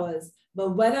 16 hours.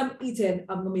 But when I'm eating,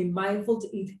 I'm going to be mindful to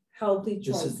eat healthy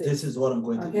choices. This is what I'm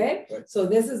going to do. Okay. Right. So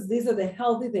these are the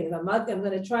healthy things. I'm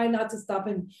going to try not to stop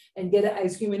and get an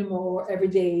ice cream anymore every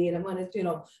day. And I'm going to,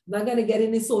 I'm not going to get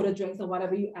any soda drinks or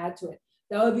whatever you add to it.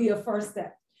 That would be your first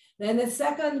step. Then the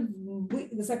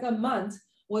second month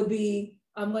would be,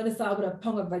 I'm going to start with a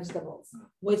pound of vegetables,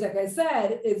 which, like I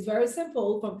said, is very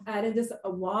simple, from adding just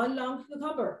one long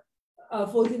cucumber, a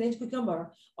 14-inch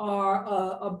cucumber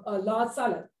or a large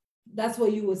salad. That's where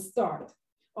you would start.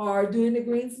 Or doing the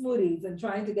green smoothies and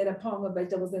trying to get a pound of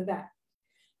vegetables in that.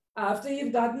 After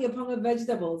you've gotten your pound of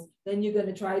vegetables, then you're going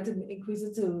to try to increase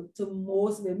it to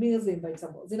most of your meals in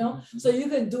vegetables, you know? So you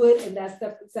can do it in that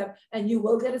step, and you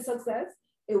will get a success.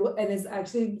 And it's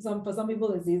actually, for some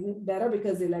people, it's even better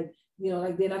because they like, you know,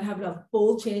 like they're not having a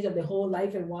full change of their whole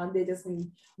life in one. They just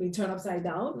being turned upside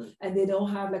down, and they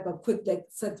don't have like a quick like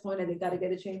set point and they got to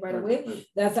get a change right away.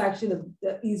 That's actually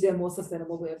the easier, more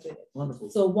sustainable way of doing it. Wonderful.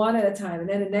 So one at a time, and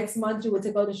then the next month you will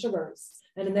take out the sugars,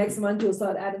 and the next month you'll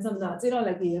start adding some nuts. You know,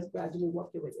 like you just gradually work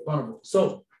your way. Wonderful.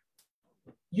 So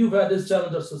you've had this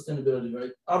challenge of sustainability,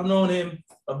 right? I've known him.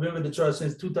 I've been with the church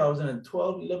since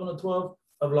 2012, 11 or 12.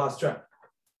 I've lost track.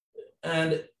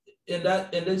 And in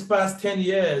this past 10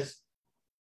 years,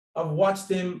 I've watched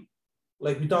him,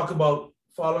 like we talk about,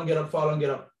 fall and get up,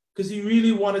 because he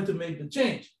really wanted to make the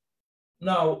change.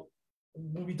 Now,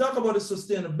 when we talk about the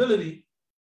sustainability,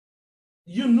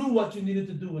 you knew what you needed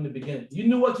to do in the beginning. You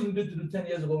knew what you needed to do 10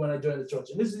 years ago when I joined the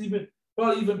church. And this is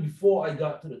probably even before I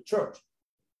got to the church.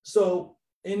 So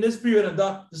in this period, I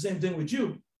got the same thing with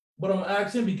you, but I'm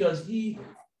asking because he's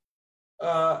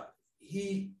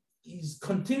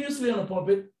continuously on the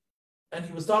pulpit, and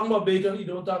he was talking about bacon. He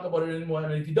don't talk about it anymore.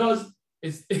 And if he does,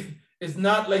 it's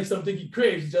not like something he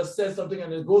craves. He just says something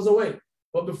and it goes away.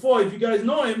 But before, if you guys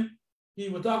know him, he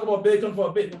would talk about bacon for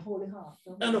a bit. The Holy Heart.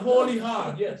 And the Holy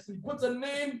Heart, yes. He puts a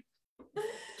name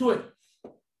to it.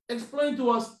 Explain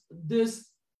to us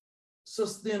this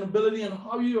sustainability and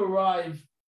how you arrive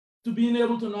to being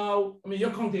able to now, I mean,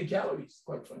 you're counting calories,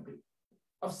 quite frankly.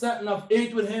 I've sat and I've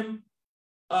ate with him.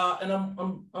 And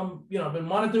I'm, you know, I've been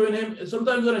monitoring him. And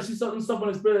sometimes when I see something stuff on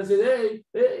his spirit, I say,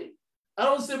 hey, I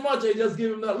don't say much. I just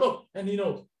give him that look, and he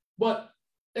knows. But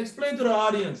explain to the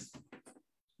audience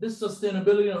this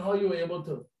sustainability and how you were able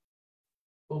to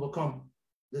overcome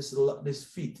this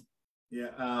feat. Yeah,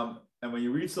 and when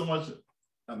you read so much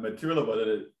material about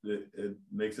it, it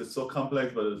makes it so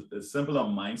complex, but it's simple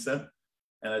on mindset.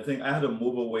 And I think I had to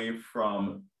move away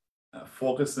from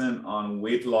focusing on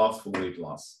weight loss for weight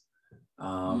loss.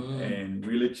 And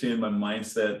really change my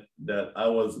mindset that I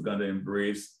was going to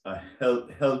embrace a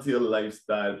healthier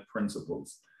lifestyle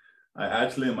principles. I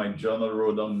actually in my journal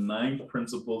wrote down 9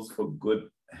 principles for good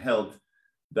health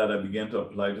that I began to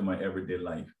apply to my everyday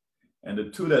life. And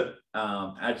the 2 that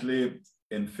actually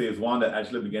in phase 1 that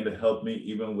actually began to help me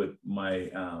even with my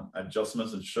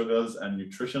adjustments in sugars and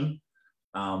nutrition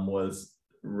was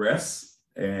rest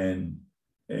and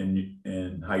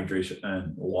hydration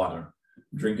and water.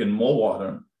 Drinking more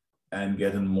water and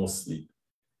getting more sleep.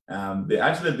 They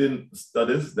actually did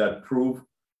studies that prove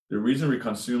the reason we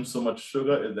consume so much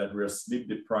sugar is that we're sleep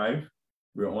deprived.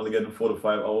 We're only getting 4 to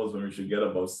 5 hours when we should get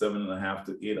about 7.5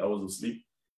 to 8 hours of sleep.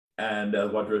 And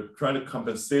what we're trying to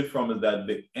compensate from is that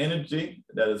the energy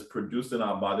that is produced in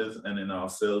our bodies and in our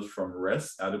cells from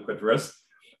rest, adequate rest,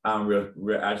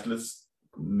 we're actually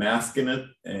masking it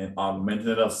and augmenting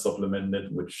it or supplementing it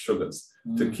with sugars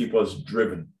to keep us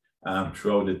driven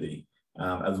throughout the day,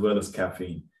 as well as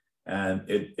caffeine. And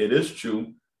it is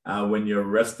true, when you're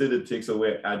rested, it takes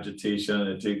away agitation,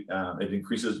 it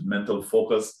increases mental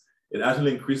focus, it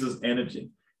actually increases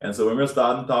energy. And so when we're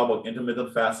starting to talk about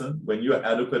intermittent fasting, when you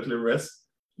adequately rest,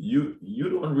 you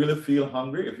don't really feel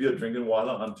hungry if you're drinking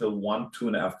water until 1, 2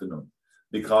 in the afternoon,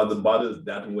 because the body is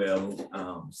that well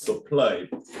supplied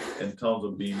in terms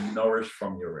of being nourished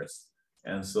from your rest.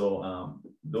 And so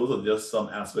those are just some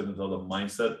aspects in terms of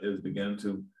mindset is beginning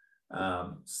to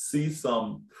see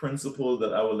some principles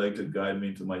that I would like to guide me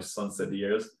into my sunset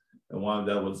years. And one of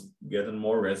that was getting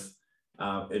more rest.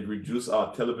 It reduced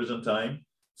our television time.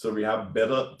 So we have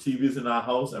better TVs in our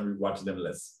house and we watch them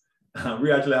less.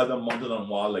 We actually have them mounted on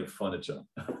wall like furniture.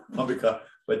 Because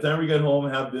by the time we get home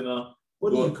and have dinner,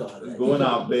 what do you call that? Go in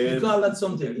our bed. You call that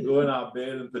something. Go in our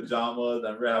bed in pajamas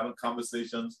and we're having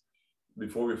conversations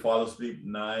before we fall asleep,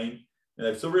 9.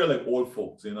 And so we're like old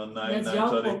folks, 9,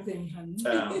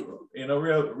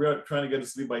 9:30. We're trying to get to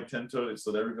sleep by 10:30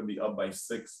 so that we can be up by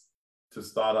 6 to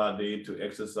start our day, to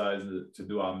exercise, to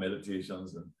do our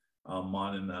meditations and our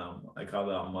morning, I call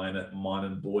it our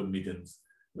morning board meetings,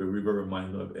 where we were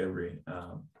reminded of every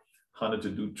hundred to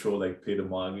do chore like pay the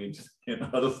mortgage and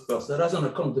other stuff. So that's an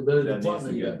accountability that needs to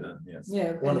partner. get done. Yes.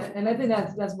 Yeah, and I think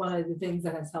that's one of the things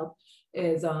that has helped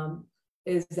is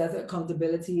that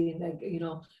accountability.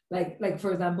 Like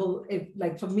for example, if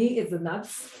like for me it's the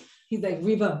nuts. He's like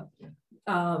Reva.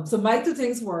 So my 2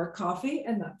 things were coffee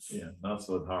and nuts. Yeah, nuts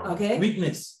was hard. Okay.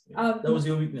 Weakness. That was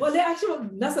your weakness. Well, they actually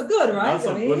nuts are good, right? Nuts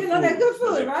are good they're good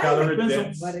food, but right? calorie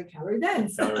dense. But they're calorie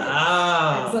dense. Calorie dense.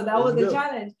 Ah, and so that was the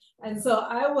challenge. And so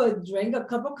I would drink a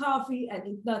cup of coffee and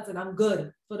eat nuts, and I'm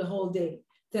good for the whole day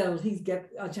till he's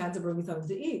get a chance to bring me something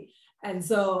to eat. And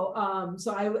so,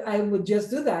 I would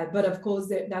just do that. But of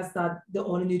course, that's not the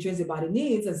only nutrients your body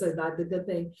needs. And so it's not the good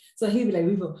thing. So he'd be like,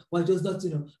 well, those nuts,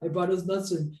 I brought those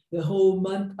nuts in the whole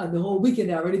month and the whole weekend,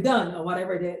 they're already done or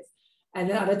whatever it is. And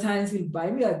then other times he'd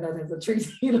buy me a nut as a treat,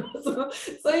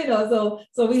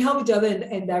 so we help each other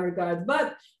in that regard.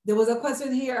 But there was a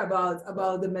question here about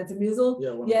the Metamucil.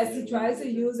 Yeah, yes, he tries to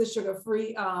use the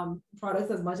sugar-free products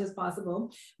as much as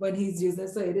possible when he's using.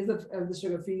 So it is the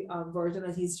sugar-free version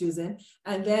that he's choosing.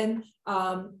 And then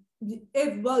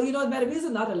Metamucil is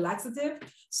not a laxative,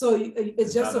 so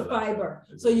it's just a fiber.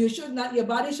 So your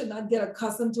body should not get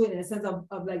accustomed to it in a sense of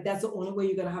like that's the only way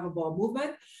you're gonna have a bowel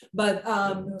movement. But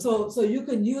so you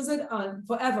can use it on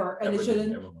forever, and it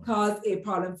shouldn't cause a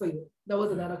problem for you. That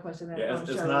was another question. Yeah,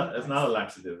 it's not a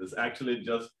laxative. It's actually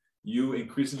just you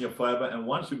increasing your fiber, and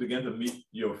once you begin to meet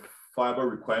your fiber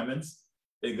requirements,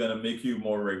 it's gonna make you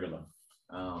more regular.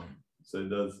 So it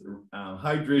does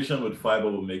hydration with fiber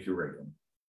will make you regular.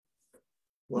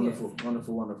 Wonderful, yes.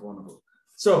 Wonderful.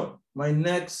 So my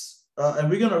next, and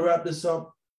we're gonna wrap this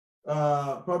up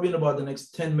probably in about the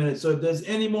next 10 minutes. So if there's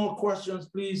any more questions,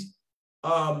 please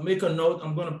make a note.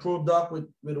 I'm gonna probe Doc with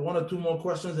 1 or 2 more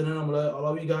questions, and then I'm gonna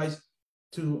allow you guys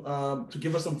to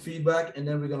give us some feedback, and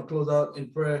then we're gonna close out in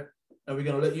prayer, and we're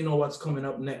gonna let you know what's coming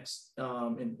up next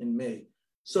in May.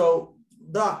 So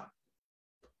Doc,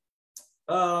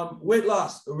 weight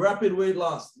loss, rapid weight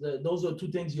loss. Those are 2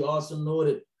 things you also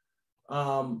noted.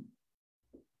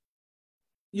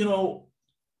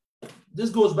 This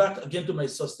goes back again to my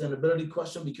sustainability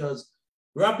question, because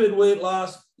rapid weight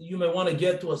loss, you may want to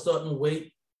get to a certain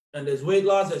weight, and there's weight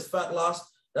loss, there's fat loss.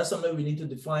 That's something we need to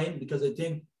define, because I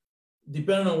think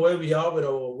depending on where we are with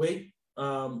our weight,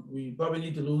 we probably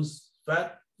need to lose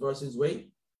fat versus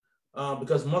weight,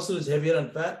 because muscle is heavier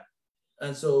than fat.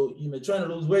 And so you may try to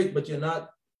lose weight, but you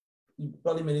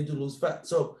probably may need to lose fat.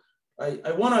 So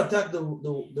I want to attack the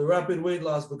rapid weight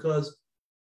loss, because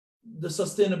the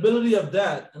sustainability of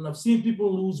that, and I've seen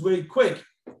people lose weight quick,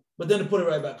 but then they put it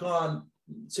right back on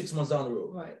 6 months down the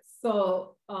road. Right.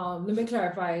 So let me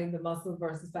clarify the muscle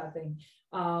versus fat thing.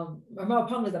 Remember, a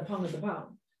pound is a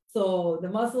pound. So the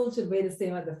muscle should weigh the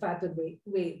same as the fat would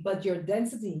weigh, but your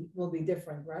density will be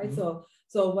different, right? Mm-hmm.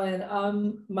 So when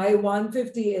my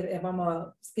 150, if I'm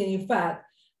a skinny fat,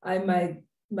 I might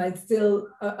still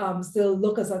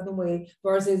look a certain way,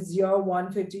 versus your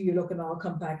 150, you're looking all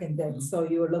compact and dense, so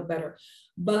you will look better.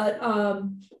 But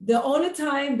the only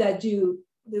time that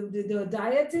the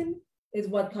dieting is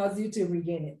what causes you to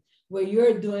regain it, where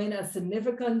you're doing a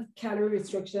significant calorie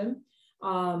restriction,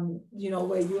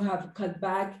 where you have cut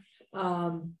back,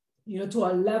 to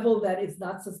a level that is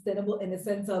not sustainable, in the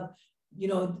sense of,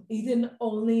 eating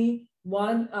only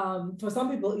one, for some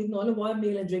people, eating only 1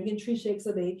 meal and drinking 3 shakes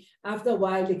a day. After a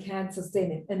while, they can't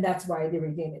sustain it. And that's why they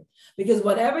regain it. Because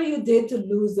whatever you did to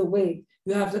lose the weight,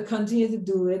 you have to continue to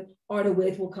do it, or the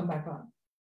weight will come back on.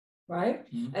 Right?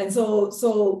 Mm-hmm. And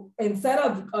so instead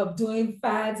of doing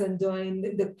fads and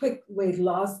doing the quick weight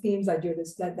loss schemes that you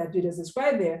just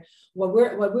described there, what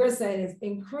we're saying is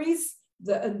decrease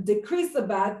the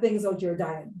bad things of your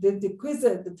diet, decrease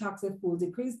the toxic foods,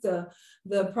 decrease the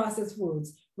processed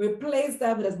foods, replace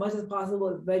that with as much as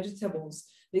possible with vegetables,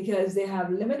 because they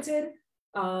have limited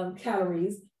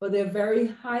calories, but they're very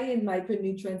high in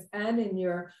micronutrients and in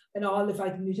all the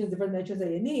phytonutrients, different nutrients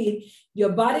that you need. Your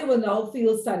body will now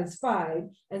feel satisfied,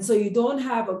 and so you don't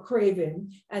have a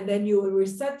craving, and then you will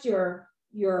reset your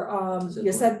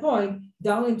set point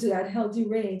down into that healthy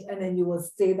range, and then you will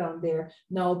stay down there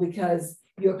now, because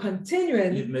you're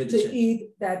continuing to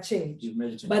eat that change.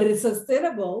 But it's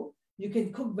sustainable. You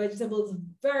can cook vegetables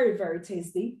very, very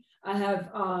tasty. I have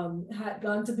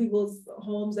gone to people's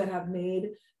homes that have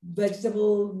made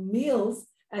vegetable meals,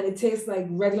 and it tastes like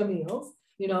regular meals,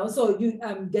 so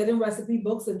I'm getting recipe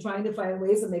books and trying to find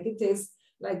ways to make it taste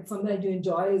like something that you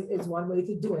enjoy is one way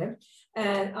to do it.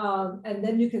 And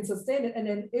then you can sustain it. And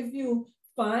then if you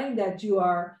find that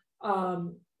you're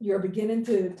beginning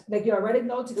to, like, you already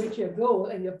know to reach your goal,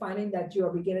 and you're finding that you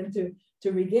are beginning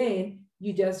to regain,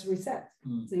 you just reset.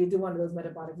 So you do one of those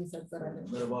metabolic resets that I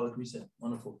mentioned. Metabolic reset,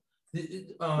 wonderful.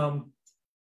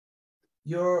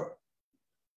 You're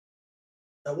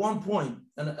at one point,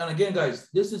 and again, guys,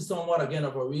 this is somewhat again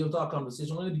of a real talk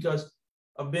conversation, only because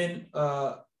I've been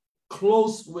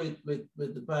close with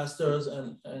the pastors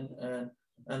and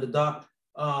the doc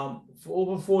for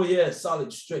over 4 years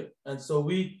solid straight, and so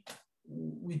we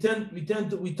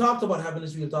talked about having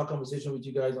this real talk conversation with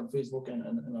you guys on Facebook and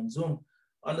on Zoom,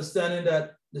 understanding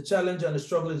that the challenge and the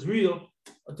struggle is real,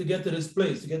 to get to this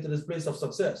place of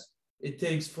success. It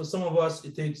takes, for some of us,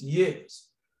 it takes years,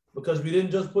 because we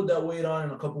didn't just put that weight on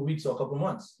in a couple of weeks or a couple of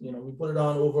months. You know, we put it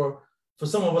on over, for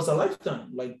some of us, a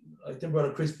lifetime. Like I think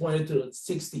Brother Chris pointed to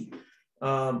 60.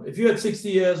 If you're at 60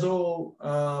 years old,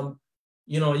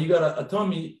 you know, you got a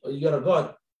tummy, or you got a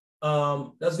gut,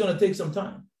 that's gonna take some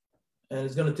time. And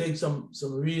it's gonna take some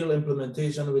real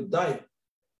implementation with diet.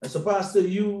 And so Pastor,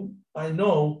 you, I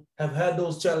know, have had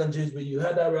those challenges where you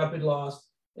had that rapid loss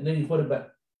and then you put it back,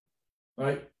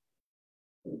 right?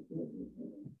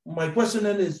 My question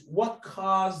then is, what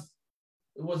caused,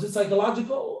 was it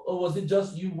psychological, or was it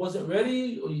just you wasn't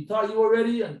ready, or you thought you were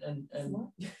ready? And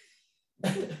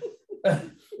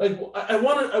like, I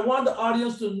want the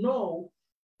audience to know,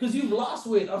 because you've lost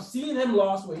weight. I've seen him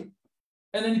lost weight,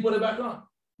 and then you put it back on.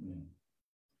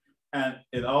 And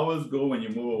it always go when you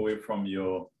move away from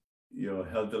your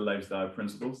healthy lifestyle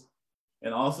principles,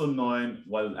 and also knowing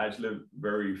what is actually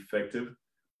very effective.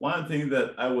 One of the things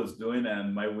that I was doing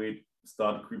and my weight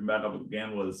started creeping back up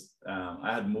again was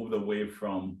I had moved away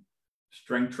from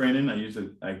strength training.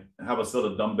 I have a set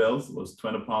of dumbbells. It was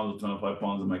 20 pounds or 25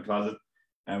 pounds in my closet,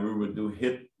 and we would do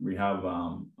HIIT. We have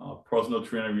a personal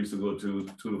trainer we used to go to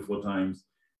 2 to 4 times,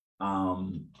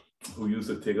 who used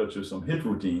to take us through some HIIT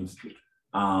routines.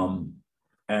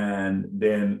 And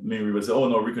then maybe we would say, oh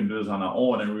no, we can do this on our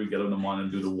own, and we would get on the morning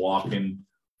and do the walking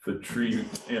for 3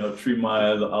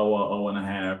 miles, an hour and a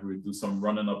half. We would do some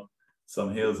running up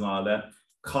some hills and all that.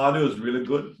 Cardio is really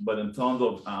good, but in terms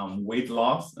of weight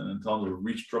loss and in terms of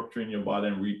restructuring your body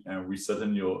and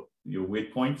resetting your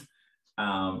weight point,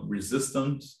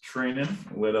 resistance training,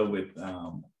 whether with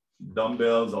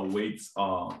dumbbells or weights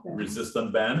or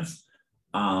resistant bands,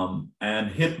 and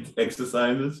HIIT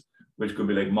exercises, which could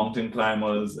be like mountain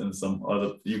climbers and some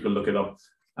other, you can look it up,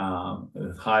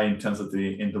 high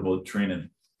intensity interval training,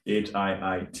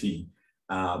 HIIT.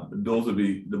 Those would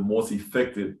be the most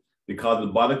effective, because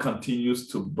the body continues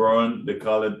to burn, they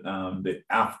call it the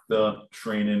after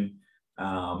training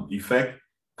effect,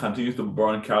 continues to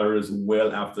burn calories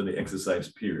well after the exercise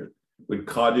period. With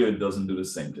cardio, it doesn't do the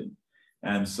same thing.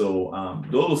 And so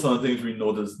those are some of the things we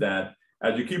noticed, that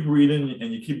as you keep reading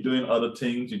and you keep doing other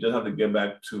things, you just have to get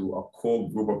back to a core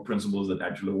group of principles that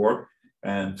actually work.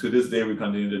 And to this day, we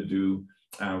continue to do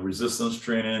resistance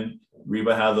training.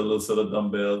 Reba has a little set of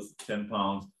dumbbells, 10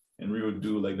 pounds, and we would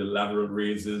do like the lateral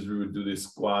raises. We would do the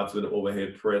squats with the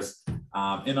overhead press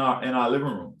in our living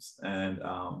rooms. And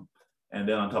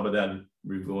then on top of that,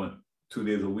 we're going 2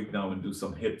 days a week now and do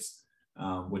some hits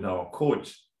with our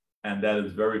coach. And that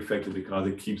is very effective because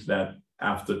it keeps that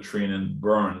after training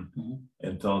burn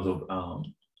in terms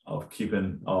of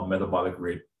keeping our metabolic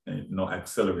rate,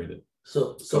 accelerated.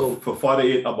 So for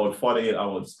about 48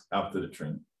 hours after the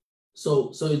training.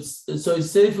 So it's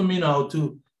safe for me now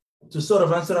to sort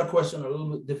of answer that question a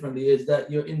little bit differently, is that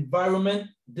your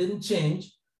environment didn't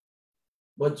change,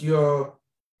 but your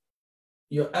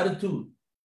attitude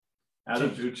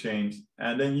changed.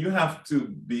 And then you have to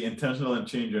be intentional and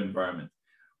change your environment.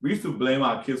 We used to blame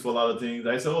our kids for a lot of things.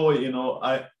 I said,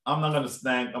 I'm not going to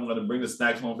snack. I'm going to bring the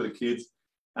snacks home for the kids.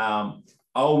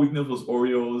 Our weakness was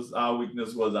Oreos. Our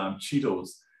weakness was Cheetos.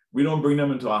 We don't bring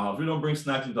them into our house. We don't bring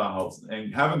snacks into our house.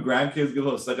 And having grandkids give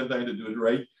us a second time to do it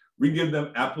right. We give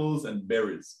them apples and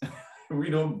berries. We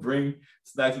don't bring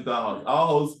snacks into our house. Our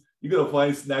house, you're going to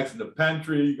find snacks in the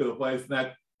pantry. You're going to find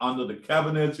snacks under the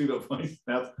cabinets. You're going to find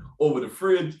snacks over the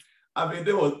fridge. I mean,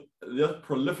 there was just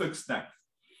prolific snacks.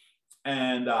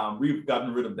 And we've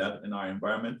gotten rid of that in our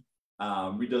environment.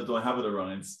 We just don't have it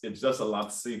around. It's just a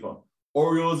lot safer.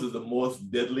 Oreos is the most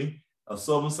deadly. A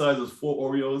serving size is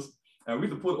 4 Oreos. And we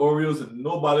could put Oreos and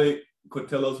nobody could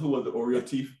tell us who was the Oreo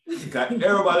thief.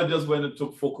 Everybody just went and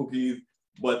took 4 cookies.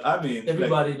 But I mean,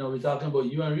 everybody know we're talking about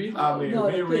you and Reed. I mean,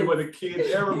 me and Reed were the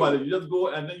kids, everybody. You just go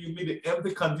and then you meet the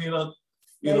empty container,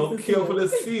 carefully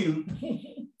sealed.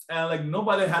 And like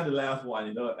nobody had the last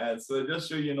one, and so just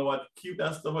show you know what, keep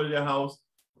that stuff out of your house.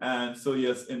 And so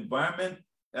yes, environment,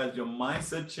 as your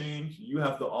mindset change, you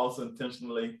have to also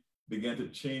intentionally begin to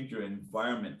change your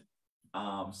environment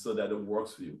so that it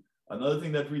works for you. Another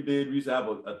thing that we did, we used to have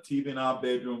a TV in our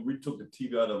bedroom. We took the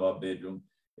TV out of our bedroom.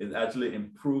 It actually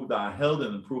improved our health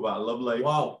and improved our love life.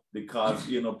 Wow. Because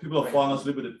people are falling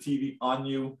asleep with the TV on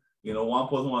you. One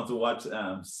person wants to watch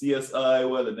CSI,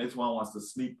 while the next one wants to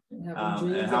sleep, and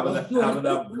having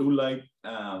that blue light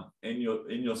in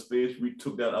your space. We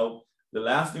took that out. The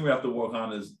last thing we have to work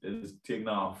on is taking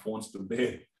our phones to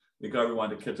bed, because we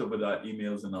want to catch up with our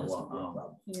emails and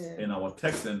our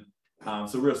texting.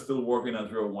 So we're still working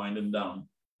as we're winding down.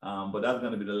 But that's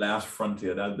going to be the last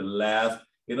frontier. That's the last.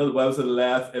 You know, the Bible said the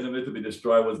last enemy to be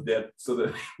destroyed was death. So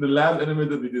the last enemy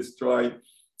to be destroyed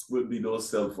would be those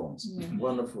cell phones. Yeah.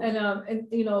 Wonderful. And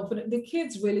you know, but the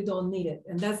kids really don't need it.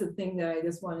 And that's the thing that I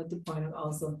just wanted to point out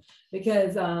also,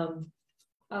 because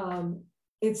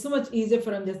it's so much easier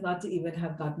for them just not to even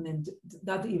have gotten into,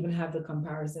 not to even have the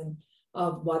comparison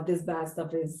of what this bad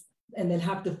stuff is, and then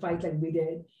have to fight like we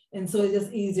did. And so it's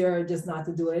just easier just not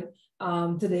to do it.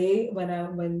 Today, when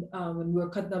we were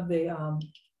cutting up the,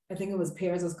 I think it was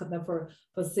pears was cutting up for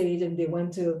Sage, and they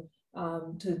went to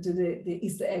the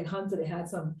Easter egg hunt, so they had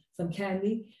some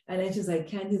candy, and then she's like,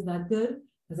 candy's not good.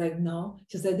 I was like, no.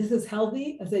 She said, this is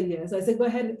healthy. I said, yes. So I said, go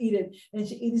ahead and eat it. And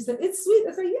she said, it's sweet.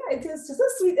 I said, yeah, it is just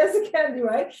as sweet as the candy,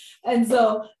 right? And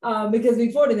so, because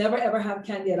before they never ever have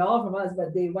candy at all from us,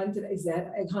 but they went to the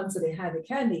Easter egg hunt, so they had the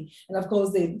candy. And of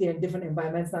course, they're in different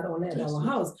environments, not only at our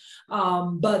house.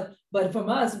 But from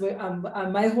us,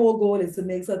 my whole goal is to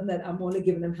make something that I'm only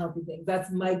giving them healthy things. That's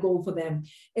my goal for them.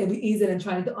 It'll be easier than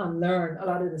trying to unlearn a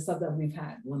lot of the stuff that we've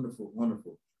had. Wonderful,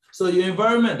 wonderful. So your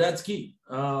environment, that's key.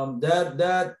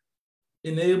 That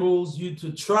enables you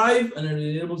to thrive, and it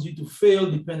enables you to fail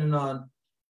depending on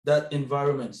that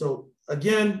environment. So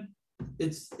again,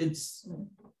 it's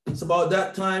about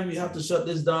that time. We have to shut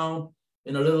this down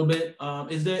in a little bit.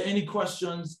 Is there any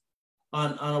questions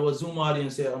on our Zoom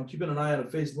audience here? I'm keeping an eye on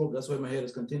the Facebook. That's why my head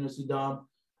is continuously down.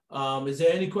 Is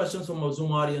there any questions from our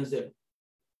Zoom audience there?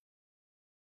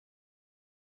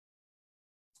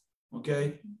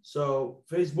 Okay, so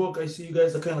Facebook, I see you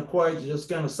guys are kind of quiet. You're just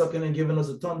kind of sucking and giving us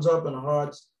a thumbs up and a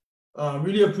hearts.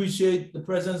 Really appreciate the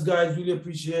presence, guys. Really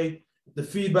appreciate the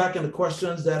feedback and the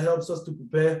questions. That helps us to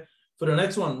prepare for the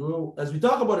next one. As we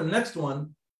talk about the next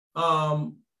one,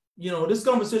 you know, this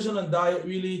conversation on diet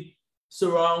really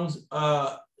surrounds,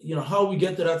 you know, how we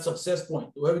get to that success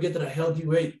point, where we get to the healthy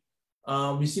weight.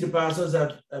 We see the pastors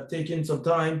have taken some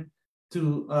time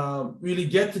to really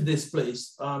get to this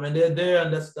place, and they're there,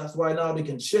 and that's why now they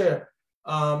can share.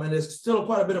 And there's still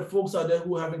quite a bit of folks out there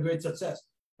who are having great success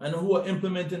and who are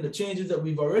implementing the changes that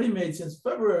we've already made since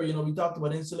February. You know, we talked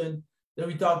about insulin, then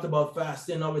we talked about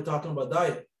fasting, now we're talking about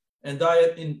diet, and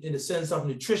diet in the sense of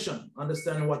nutrition,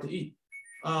 understanding what to eat.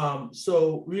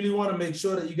 So really want to make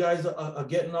sure that you guys are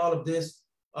getting all of this,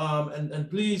 and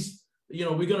please, you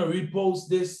know, we're going to repost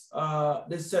this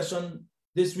this session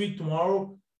this week,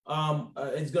 tomorrow.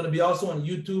 It's going to be also on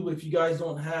YouTube. If you guys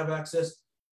don't have access,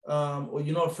 or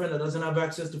you know a friend that doesn't have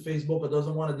access to Facebook or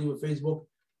doesn't want to deal with Facebook,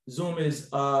 Zoom is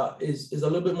a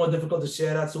little bit more difficult to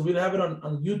share that. So we'll have it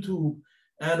on YouTube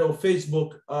and on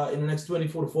Facebook in the next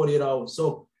 24 to 48 hours.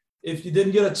 So if you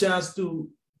didn't get a chance to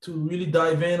really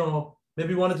dive in, or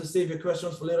maybe wanted to save your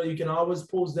questions for later, you can always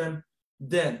post them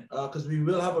then, because we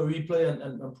will have a replay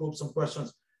and probe some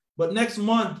questions. But next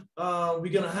month,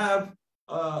 we're going to have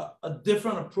a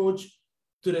different approach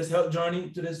to this health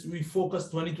journey, to this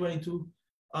Refocus 2022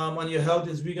 on your health.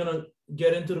 Is we're gonna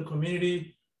get into the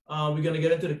community, we're gonna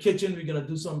get into the kitchen, we're gonna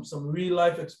do some real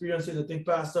life experiences. I think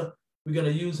Pastor, we're gonna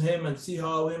use him and see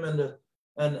how him and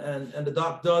the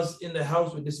doc does in the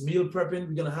house with this meal prepping.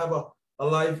 We're gonna have a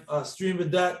live stream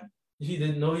with that. He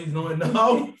didn't know, he's knowing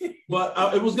now,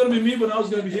 but it was gonna be me, but I was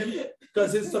gonna be him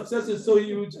because his success is so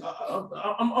huge.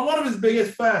 I'm one of his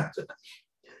biggest fans.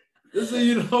 So,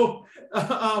 you know,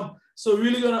 so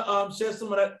really gonna share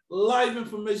some of that live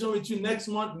information with you next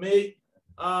month, May.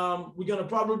 We're gonna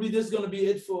probably, this is gonna be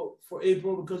it for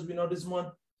April, because we know this month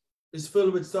is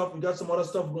filled with stuff. We got some other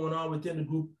stuff going on within the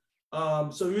group.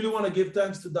 So really want to give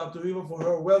thanks to Dr. Riva for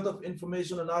her wealth of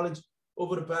information and knowledge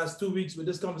over the past 2 weeks with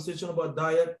this conversation about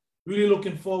diet. Really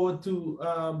looking forward to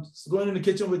going in the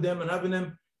kitchen with them and having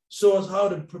them show us how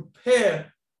to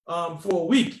prepare for a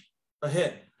week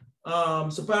ahead.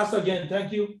 So Pastor, again,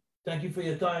 thank you. Thank you for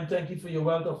your time. Thank you for your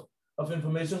wealth of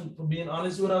information, for being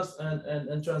honest with us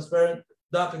and transparent.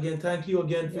 Doc, again, thank you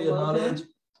again for your knowledge.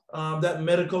 That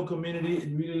medical community,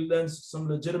 it really lends some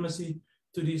legitimacy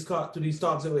to these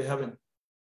talks that we're having.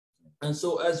 And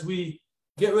so as we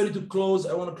get ready to close,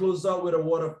 I want to close out with a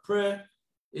word of prayer.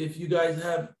 If you guys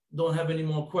don't have any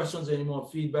more questions, any more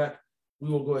feedback, we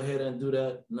will go ahead and do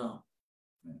that now.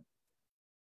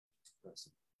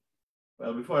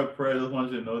 Well, before I pray, I just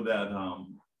want you to know that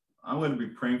I'm going to be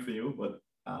praying for you, but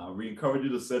we encourage you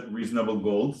to set reasonable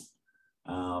goals.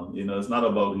 You know, it's not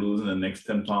about losing the next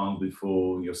 10 pounds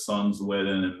before your son's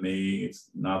wedding in May. It's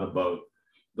not about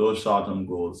those short-term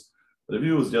goals. But if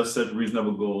you just set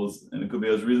reasonable goals, and it could be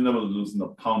as reasonable as losing a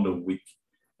pound a week,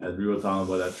 as we were talking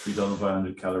about that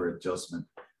 3,500 calorie adjustment.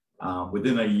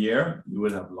 Within a year, you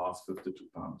would have lost 52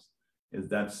 pounds. It's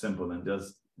that simple, and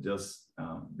just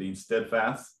being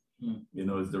steadfast You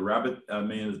know, it's the rabbit,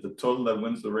 it's the turtle that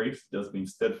wins the race, just being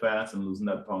steadfast and losing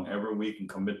that tongue every week and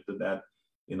commit to that,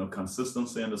 you know,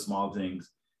 consistency in the small things.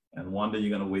 And one day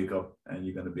you're going to wake up and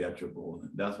you're going to be at your goal.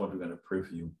 And that's what we're going to pray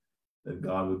for you, that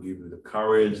God will give you the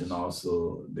courage and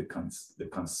also the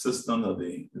consistent or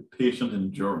the patient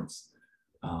endurance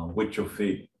with your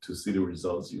faith to see the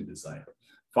results you desire.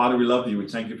 Father, we love you. We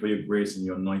thank you for your grace and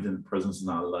your anointing presence in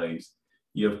our lives.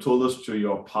 You have told us through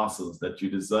your apostles that you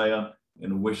desire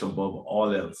and wish above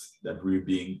all else that we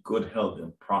be in good health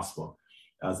and prosper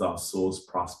as our souls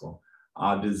prosper.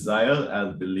 Our desire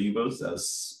as believers,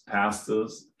 as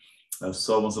pastors, as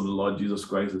servants of the Lord Jesus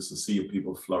Christ is to see your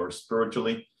people flourish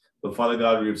spiritually. But Father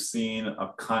God, we've seen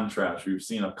a contrast, we've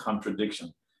seen a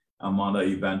contradiction among the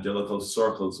evangelical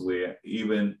circles where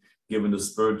even given the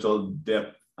spiritual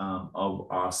depth of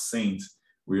our saints,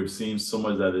 we have seen so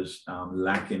much that is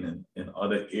lacking in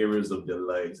other areas of their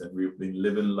lives, and we've been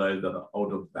living lives that are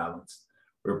out of balance.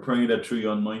 We're praying that through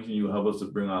your anointing, you help us to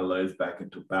bring our lives back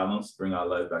into balance, bring our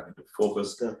lives back into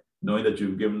focus, knowing that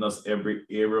you've given us every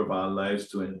area of our lives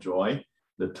to enjoy,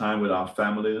 the time with our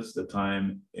families, the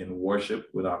time in worship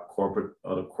with our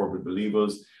other corporate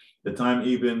believers, the time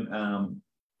even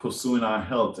pursuing our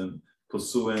health and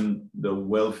pursuing the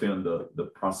welfare and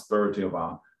the prosperity of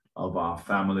our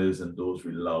families and those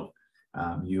we love.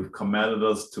 You've commanded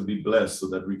us to be blessed so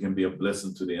that we can be a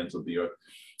blessing to the ends of the earth.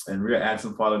 And we're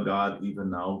asking, Father God, even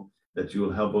now, that you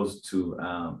will help us to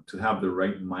have the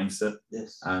right mindset,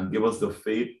 and give us the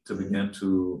faith to begin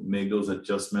to make those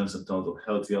adjustments in terms of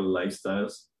healthier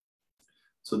lifestyles,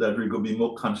 so that we could be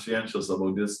more conscientious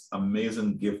about this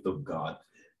amazing gift of God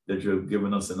that you have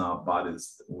given us in our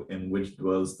bodies, in which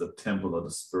dwells the temple of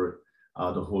the Spirit,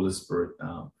 the Holy Spirit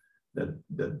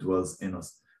that dwells in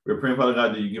us. We're praying, Father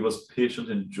God, that you give us patient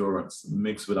endurance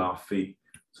mixed with our faith,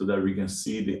 so that we can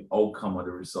see the outcome of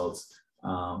the results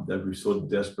that we so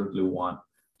desperately want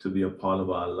to be a part of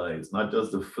our lives. Not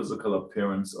just the physical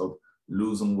appearance of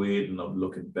losing weight and of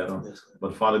looking better,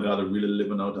 but Father God, of really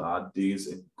living out our days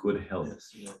in good health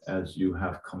as you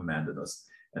have commanded us.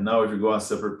 And now as we go our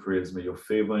separate prayers, may your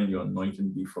favor and your anointing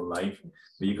be for life.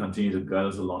 May you continue to guide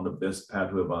us along the best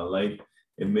pathway of our life.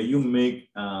 And may you make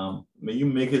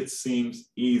it seem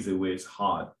easy where it's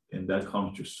hard. And that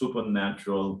comes to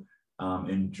supernatural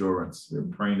endurance. We're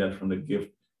praying that from the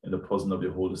gift and the person of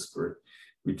the Holy Spirit.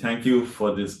 We thank you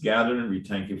for this gathering. We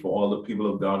thank you for all the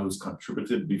people of God who's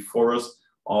contributed before us,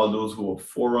 all those who are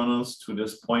forerunners to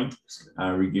this point.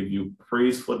 We give you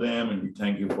praise for them, and we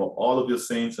thank you for all of your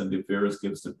saints and the various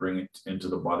gifts to bring it into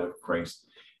the body of Christ.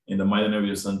 In the mighty name of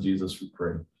your Son, Jesus, we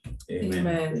pray. Amen.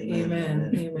 Amen.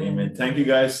 Amen. Amen. Amen. Thank you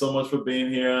guys so much for being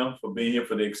here for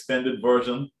the extended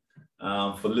version,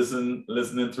 for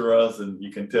listening to us. And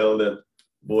you can tell that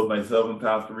both myself and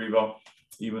Pastor Reva,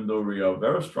 even though we are a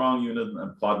very strong unit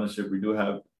and partnership, we do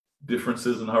have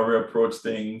differences in how we approach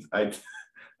things. I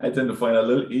tend to find it a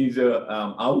little easier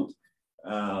out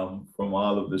from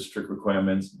all of the strict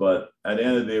requirements. But at the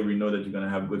end of the day, we know that you're going to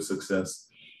have good success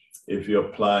if you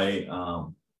apply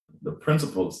the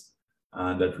principles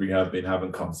that we have been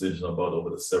having conversation about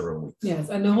over the several weeks. Yes,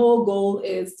 and the whole goal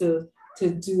is to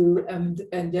do and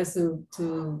just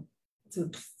to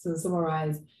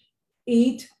summarize,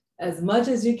 eat as much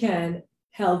as you can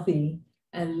healthy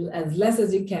and as less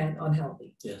as you can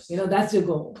unhealthy. Yes. You know, that's your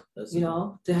goal. That's you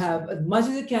know, to have as much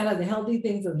as you can of the healthy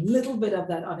things, a little bit of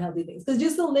that unhealthy things. Because you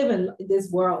still live in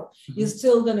this world. You're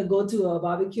still gonna go to a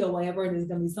barbecue or whatever, and there's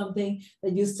gonna be something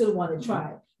that you still want to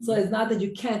try. So it's not that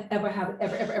you can't ever have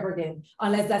it ever again,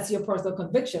 unless that's your personal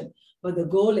conviction. But the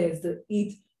goal is to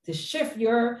eat, to shift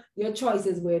your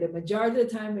choices where the majority of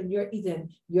the time when you're eating,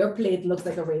 your plate looks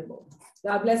like a rainbow.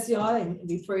 God bless you all, and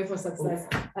we pray for success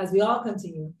as we all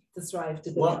continue to strive to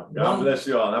do that. God bless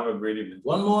you all. Have a great evening.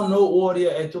 One more note,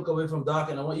 Warrior, I took away from Doc,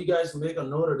 and I want you guys to make a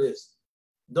note of this.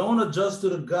 Don't adjust to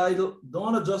the guidelines.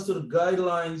 Don't adjust the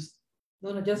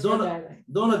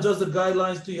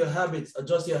guidelines to your habits.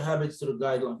 Adjust your habits to the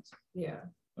guidelines. Yeah.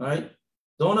 All right.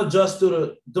 Don't adjust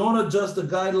the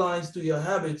guidelines to your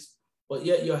habits, but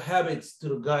yet your habits to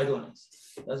the guidelines.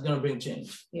 That's gonna bring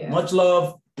change. Yeah. Much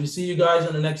love. We see you guys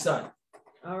on the next side.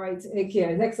 All right, take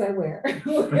care. Next time where? I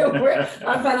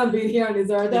plan on being here on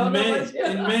this earth. In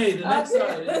May, the next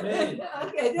side, in May.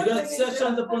 Okay. We got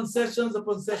sessions upon sessions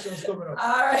coming up.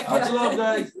 All right. Much love,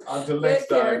 guys. Until next Take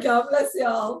care. time. God bless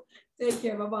y'all. Take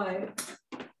care. Bye-bye.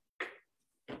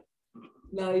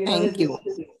 No, Thank you.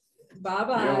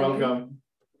 Bye-bye. You're welcome.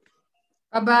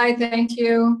 Bye-bye. Thank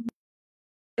you.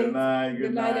 Good night.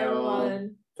 Good night,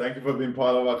 everyone. Thank you for being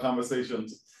part of our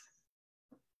conversations.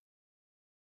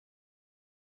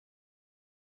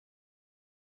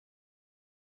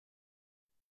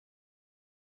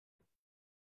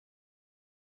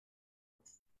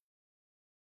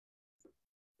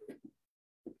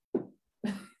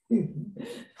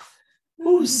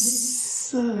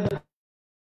 Oops.